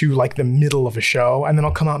to like the middle of a show, and then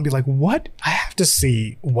I'll come out and be like, what? I have to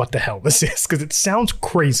see what the hell this is because it sounds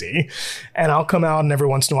crazy. And I'll come out, and every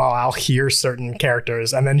once in a while I'll hear certain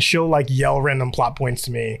characters, and then she'll like yell random plot points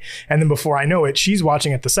to me, and then before I know it, she's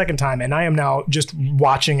watching it the second time, and I am now just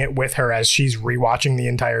watching it with her as she's rewatching the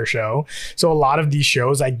entire show. So a lot of these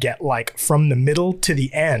shows I get like from the middle to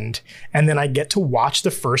the end, and then I get to watch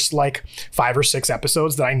the first like 5 or 6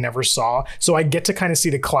 episodes that I never saw, so I get to kind of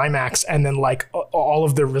see the climax and then like all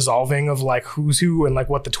of the resolving of like who's who and like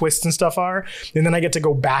what the twists and stuff are, and then I get to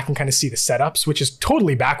go back and kind of see the setups, which is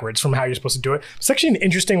totally backwards from how you're supposed to do it. It's actually an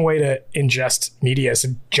interesting way to ingest media, is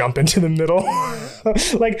to jump into the middle.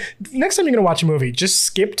 Like next time you're gonna watch a movie, just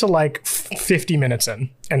skip to like 50 minutes in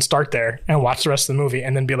and start there and watch the rest of the movie,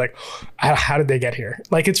 and then be like, how did they get here?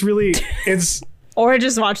 Like it's or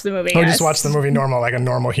just watch the movie. Or just watch the movie normal, like a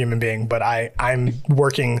normal human being. But I'm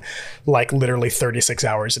working like literally 36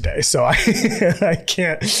 hours a day, so I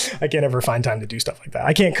can't ever find time to do stuff like that.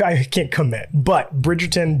 I can't commit. But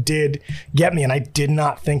Bridgerton did get me, and I did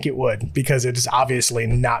not think it would, because it is obviously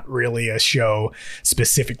not really a show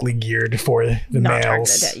specifically geared for the not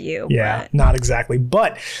males. Targeted at you. Yeah, not exactly,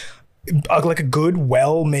 but. Like a good,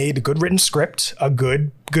 well-made, good written script, a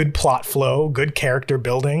good plot flow, good character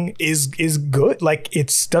building is good. Like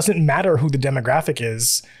it doesn't matter who the demographic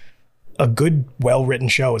is. A good, well-written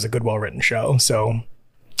show is a good, well-written show. So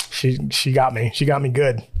she got me. She got me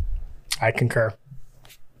good. I concur.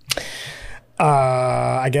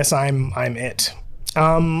 I guess I'm it.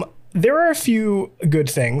 There are a few good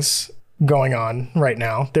things going on right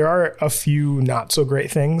now. There are a few not so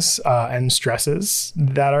great things and stresses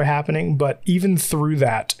that are happening, but even through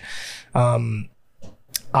that, the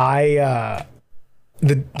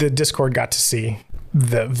Discord got to see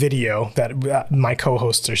the video that my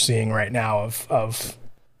co-hosts are seeing right now of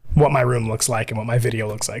what my room looks like and what my video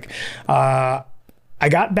looks like. I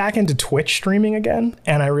got back into Twitch streaming again,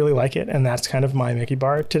 and I really like it. And that's kind of my Mickey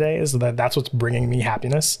bar today, is that's what's bringing me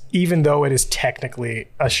happiness, even though it is technically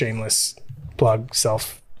a shameless plug,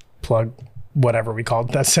 self-plug, whatever we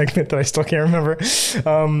called that segment that I still can't remember.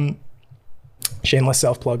 Shameless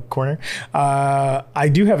self-plug corner. I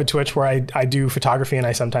do have a Twitch where I do photography, and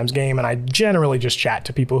I sometimes game, and I generally just chat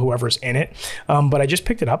to people, whoever's in it. But I just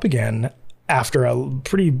picked it up again after a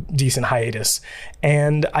pretty decent hiatus,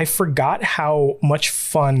 and I forgot how much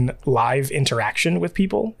fun live interaction with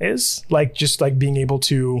people is. Like just like being able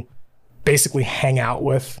to basically hang out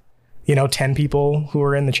with 10 people who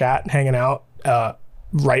are in the chat hanging out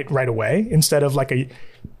right away, instead of like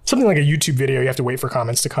something like a YouTube video. You have to wait for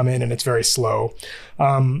comments to come in, and it's very slow.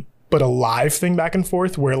 But a live thing back and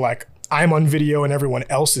forth where like I'm on video and everyone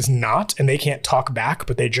else is not, and they can't talk back,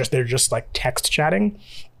 but they're just like text chatting,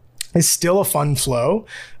 is still a fun flow,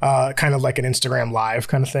 kind of like an Instagram live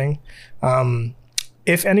kind of thing.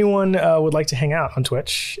 if anyone would like to hang out on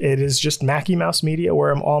Twitch, it is just Mackie Mouse Media,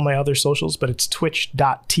 where I'm all my other socials, but it's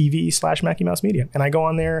twitch.tv/Mackie Mouse Media. And I go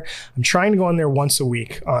on there. I'm trying to go on there once a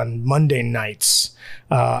week on Monday nights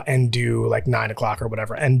and do like 9 o'clock or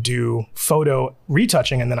whatever, and do photo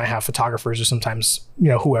retouching. And then I have photographers or sometimes,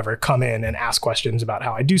 whoever come in and ask questions about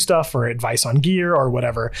how I do stuff or advice on gear or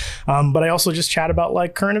whatever. But I also just chat about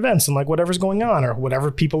like current events and like whatever's going on or whatever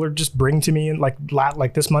people are just bring to me. And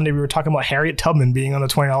like this Monday, we were talking about Harriet Tubman being on the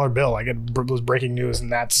 $20 bill. Like it was breaking news,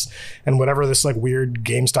 and whatever this like weird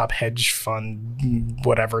GameStop hedge fund,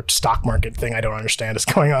 whatever stock market thing I don't understand is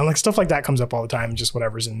going on. Like stuff like that comes up all the time, just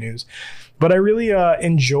whatever's in news. But I really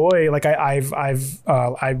enjoy, like I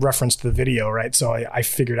referenced the video, right? So I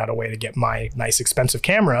figured out a way to get my nice expensive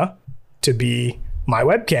camera to be my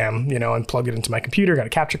webcam, and plug it into my computer, got a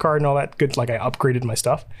capture card and all that good. Like I upgraded my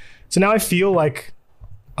stuff. So now I feel like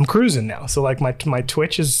I'm cruising now. So like my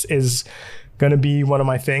Twitch is going to be one of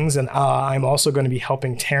my things. And I'm also going to be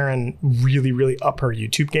helping Taryn really, really up her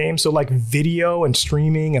YouTube game. So like video and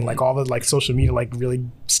streaming and like all the like social media, like really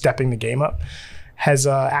stepping the game up has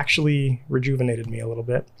actually rejuvenated me a little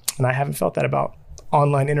bit. And I haven't felt that about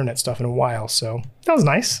online internet stuff in a while. So that was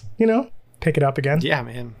nice, pick it up again. Yeah,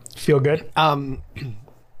 man. Feel good.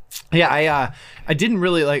 Yeah, I didn't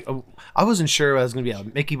really like, I wasn't sure it was going to be a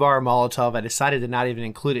Mickey bar or Molotov. I decided to not even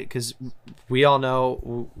include it because we all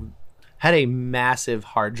know had a massive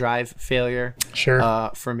hard drive failure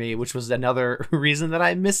for me, which was another reason that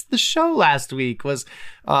I missed the show last week. Was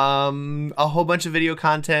a whole bunch of video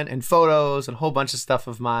content and photos and a whole bunch of stuff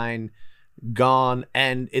of mine gone,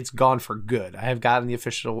 and it's gone for good. I have gotten the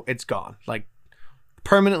official, it's gone, like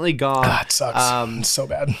permanently gone. It sucks. It's so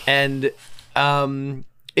bad. And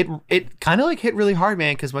it kind of like hit really hard,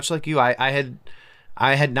 man, because much like you, I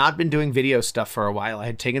had not been doing video stuff for a while. I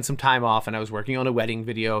had taken some time off and I was working on a wedding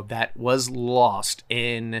video that was lost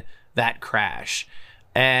in that crash.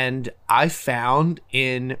 And I found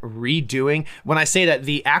in redoing, when I say that,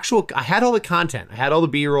 I had all the content, I had all the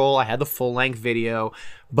B-roll, I had the full length video,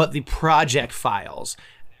 but the project files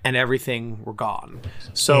and everything were gone.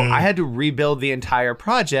 So I had to rebuild the entire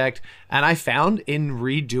project, and I found in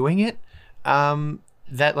redoing it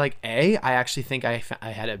that like, I actually think I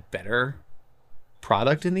had a better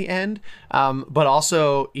product in the end, but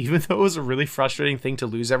also, even though it was a really frustrating thing to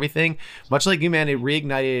lose everything, much like you, man, it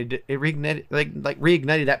reignited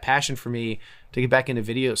that passion for me to get back into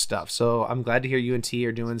video stuff. So I'm glad to hear you and T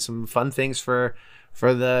are doing some fun things for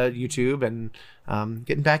the YouTube and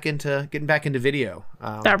getting back into video.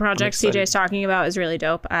 That project CJ's talking about is really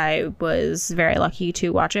dope. I was very lucky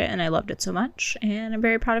to watch it and I loved it so much, and I'm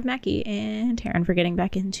very proud of Mackie and Taryn for getting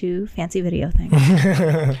back into fancy video things.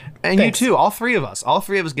 And Thanks. You too, all three of us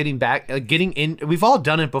getting in. We've all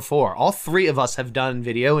done it before. All three of us have done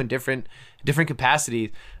video in different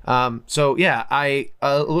capacities. So yeah,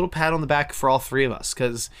 a little pat on the back for all three of us,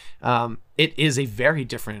 because it is a very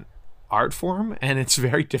different art form, and it's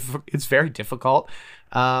very difficult,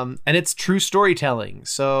 and it's true storytelling.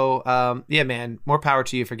 So yeah, man, more power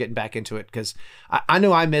to you for getting back into it, because I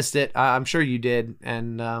know I missed it. I'm sure you did,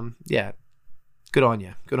 and yeah, good on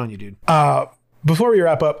you, dude. Before we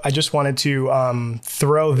wrap up, I just wanted to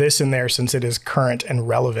throw this in there since it is current and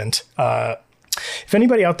relevant. If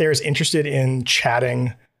anybody out there is interested in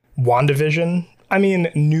chatting WandaVision, I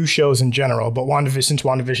mean, new shows in general, but since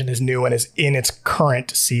WandaVision is new and is in its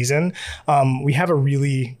current season, we have a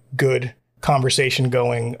really good conversation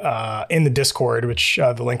going in the Discord, which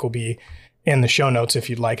the link will be in the show notes if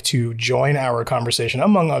you'd like to join our conversation,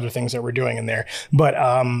 among other things that we're doing in there. But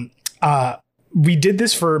we did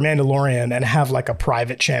this for Mandalorian and have like a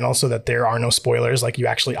private channel so that there are no spoilers. Like you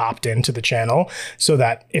actually opt into the channel so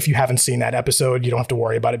that if you haven't seen that episode, you don't have to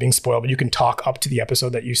worry about it being spoiled, but you can talk up to the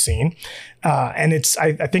episode that you've seen. And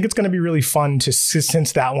I think it's going to be really fun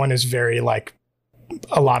since that one is very like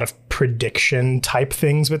a lot of prediction type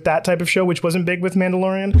things with that type of show, which wasn't big with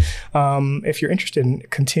Mandalorian. If you're interested in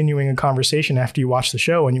continuing a conversation after you watch the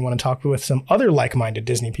show and you want to talk with some other like-minded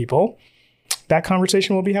Disney people, that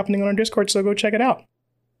conversation will be happening on our Discord, so go check it out.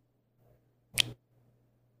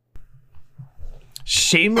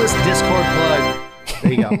 Shameless Discord plug.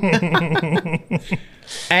 There you go.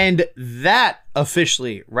 And that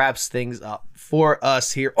officially wraps things up for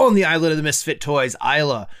us here on the Island of the Misfit Toys.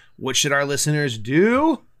 Isla, what should our listeners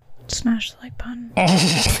do? Smash the like button.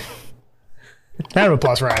 Round of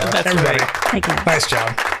applause for Isla. Everybody. Nice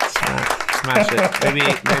job. Smash it.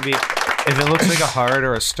 Maybe. If it looks like a heart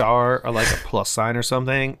or a star or like a plus sign or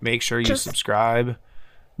something, make sure you subscribe.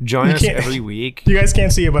 Join us every week. You guys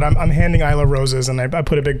can't see it, but I'm handing Isla roses, and I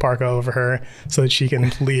put a big parka over her so that she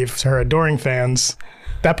can leave to her adoring fans.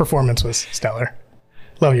 That performance was stellar.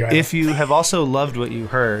 Love you, Isla. If you have also loved what you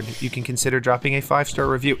heard, you can consider dropping a 5-star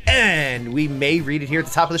review, and we may read it here at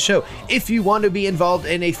the top of the show. If you want to be involved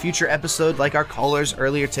in a future episode like our callers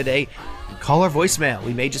earlier today, call our voicemail.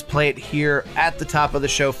 We may just play it here at the top of the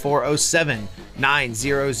show.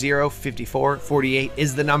 407-900-5448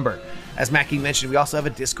 is the number. As Mackie mentioned, we also have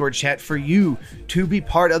a Discord chat for you to be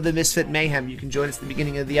part of the Misfit Mayhem. You can join us at the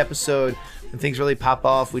beginning of the episode when things really pop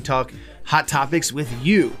off. We talk hot topics with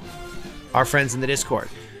you, our friends in the Discord.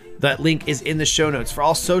 That link is in the show notes. For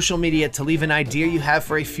all social media, to leave an idea you have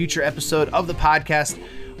for a future episode of the podcast,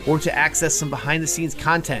 or to access some behind-the-scenes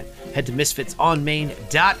content, head to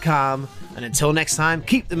misfitsonmain.com. And until next time,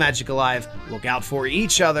 keep the magic alive, look out for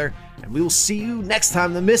each other, and we will see you next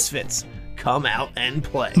time the Misfits come out and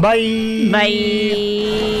play. Bye.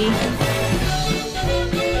 Bye.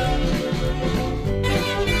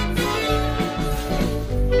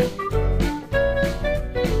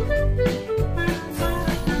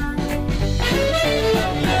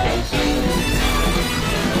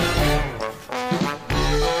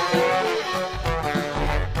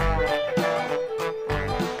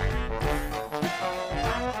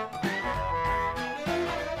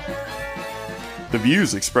 The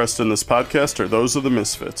views expressed in this podcast are those of the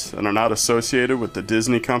Misfits and are not associated with the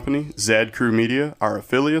Disney Company, Zad Crew Media, our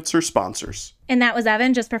affiliates, or sponsors. And that was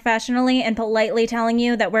Evan just professionally and politely telling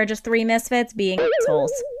you that we're just three misfits being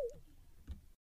assholes.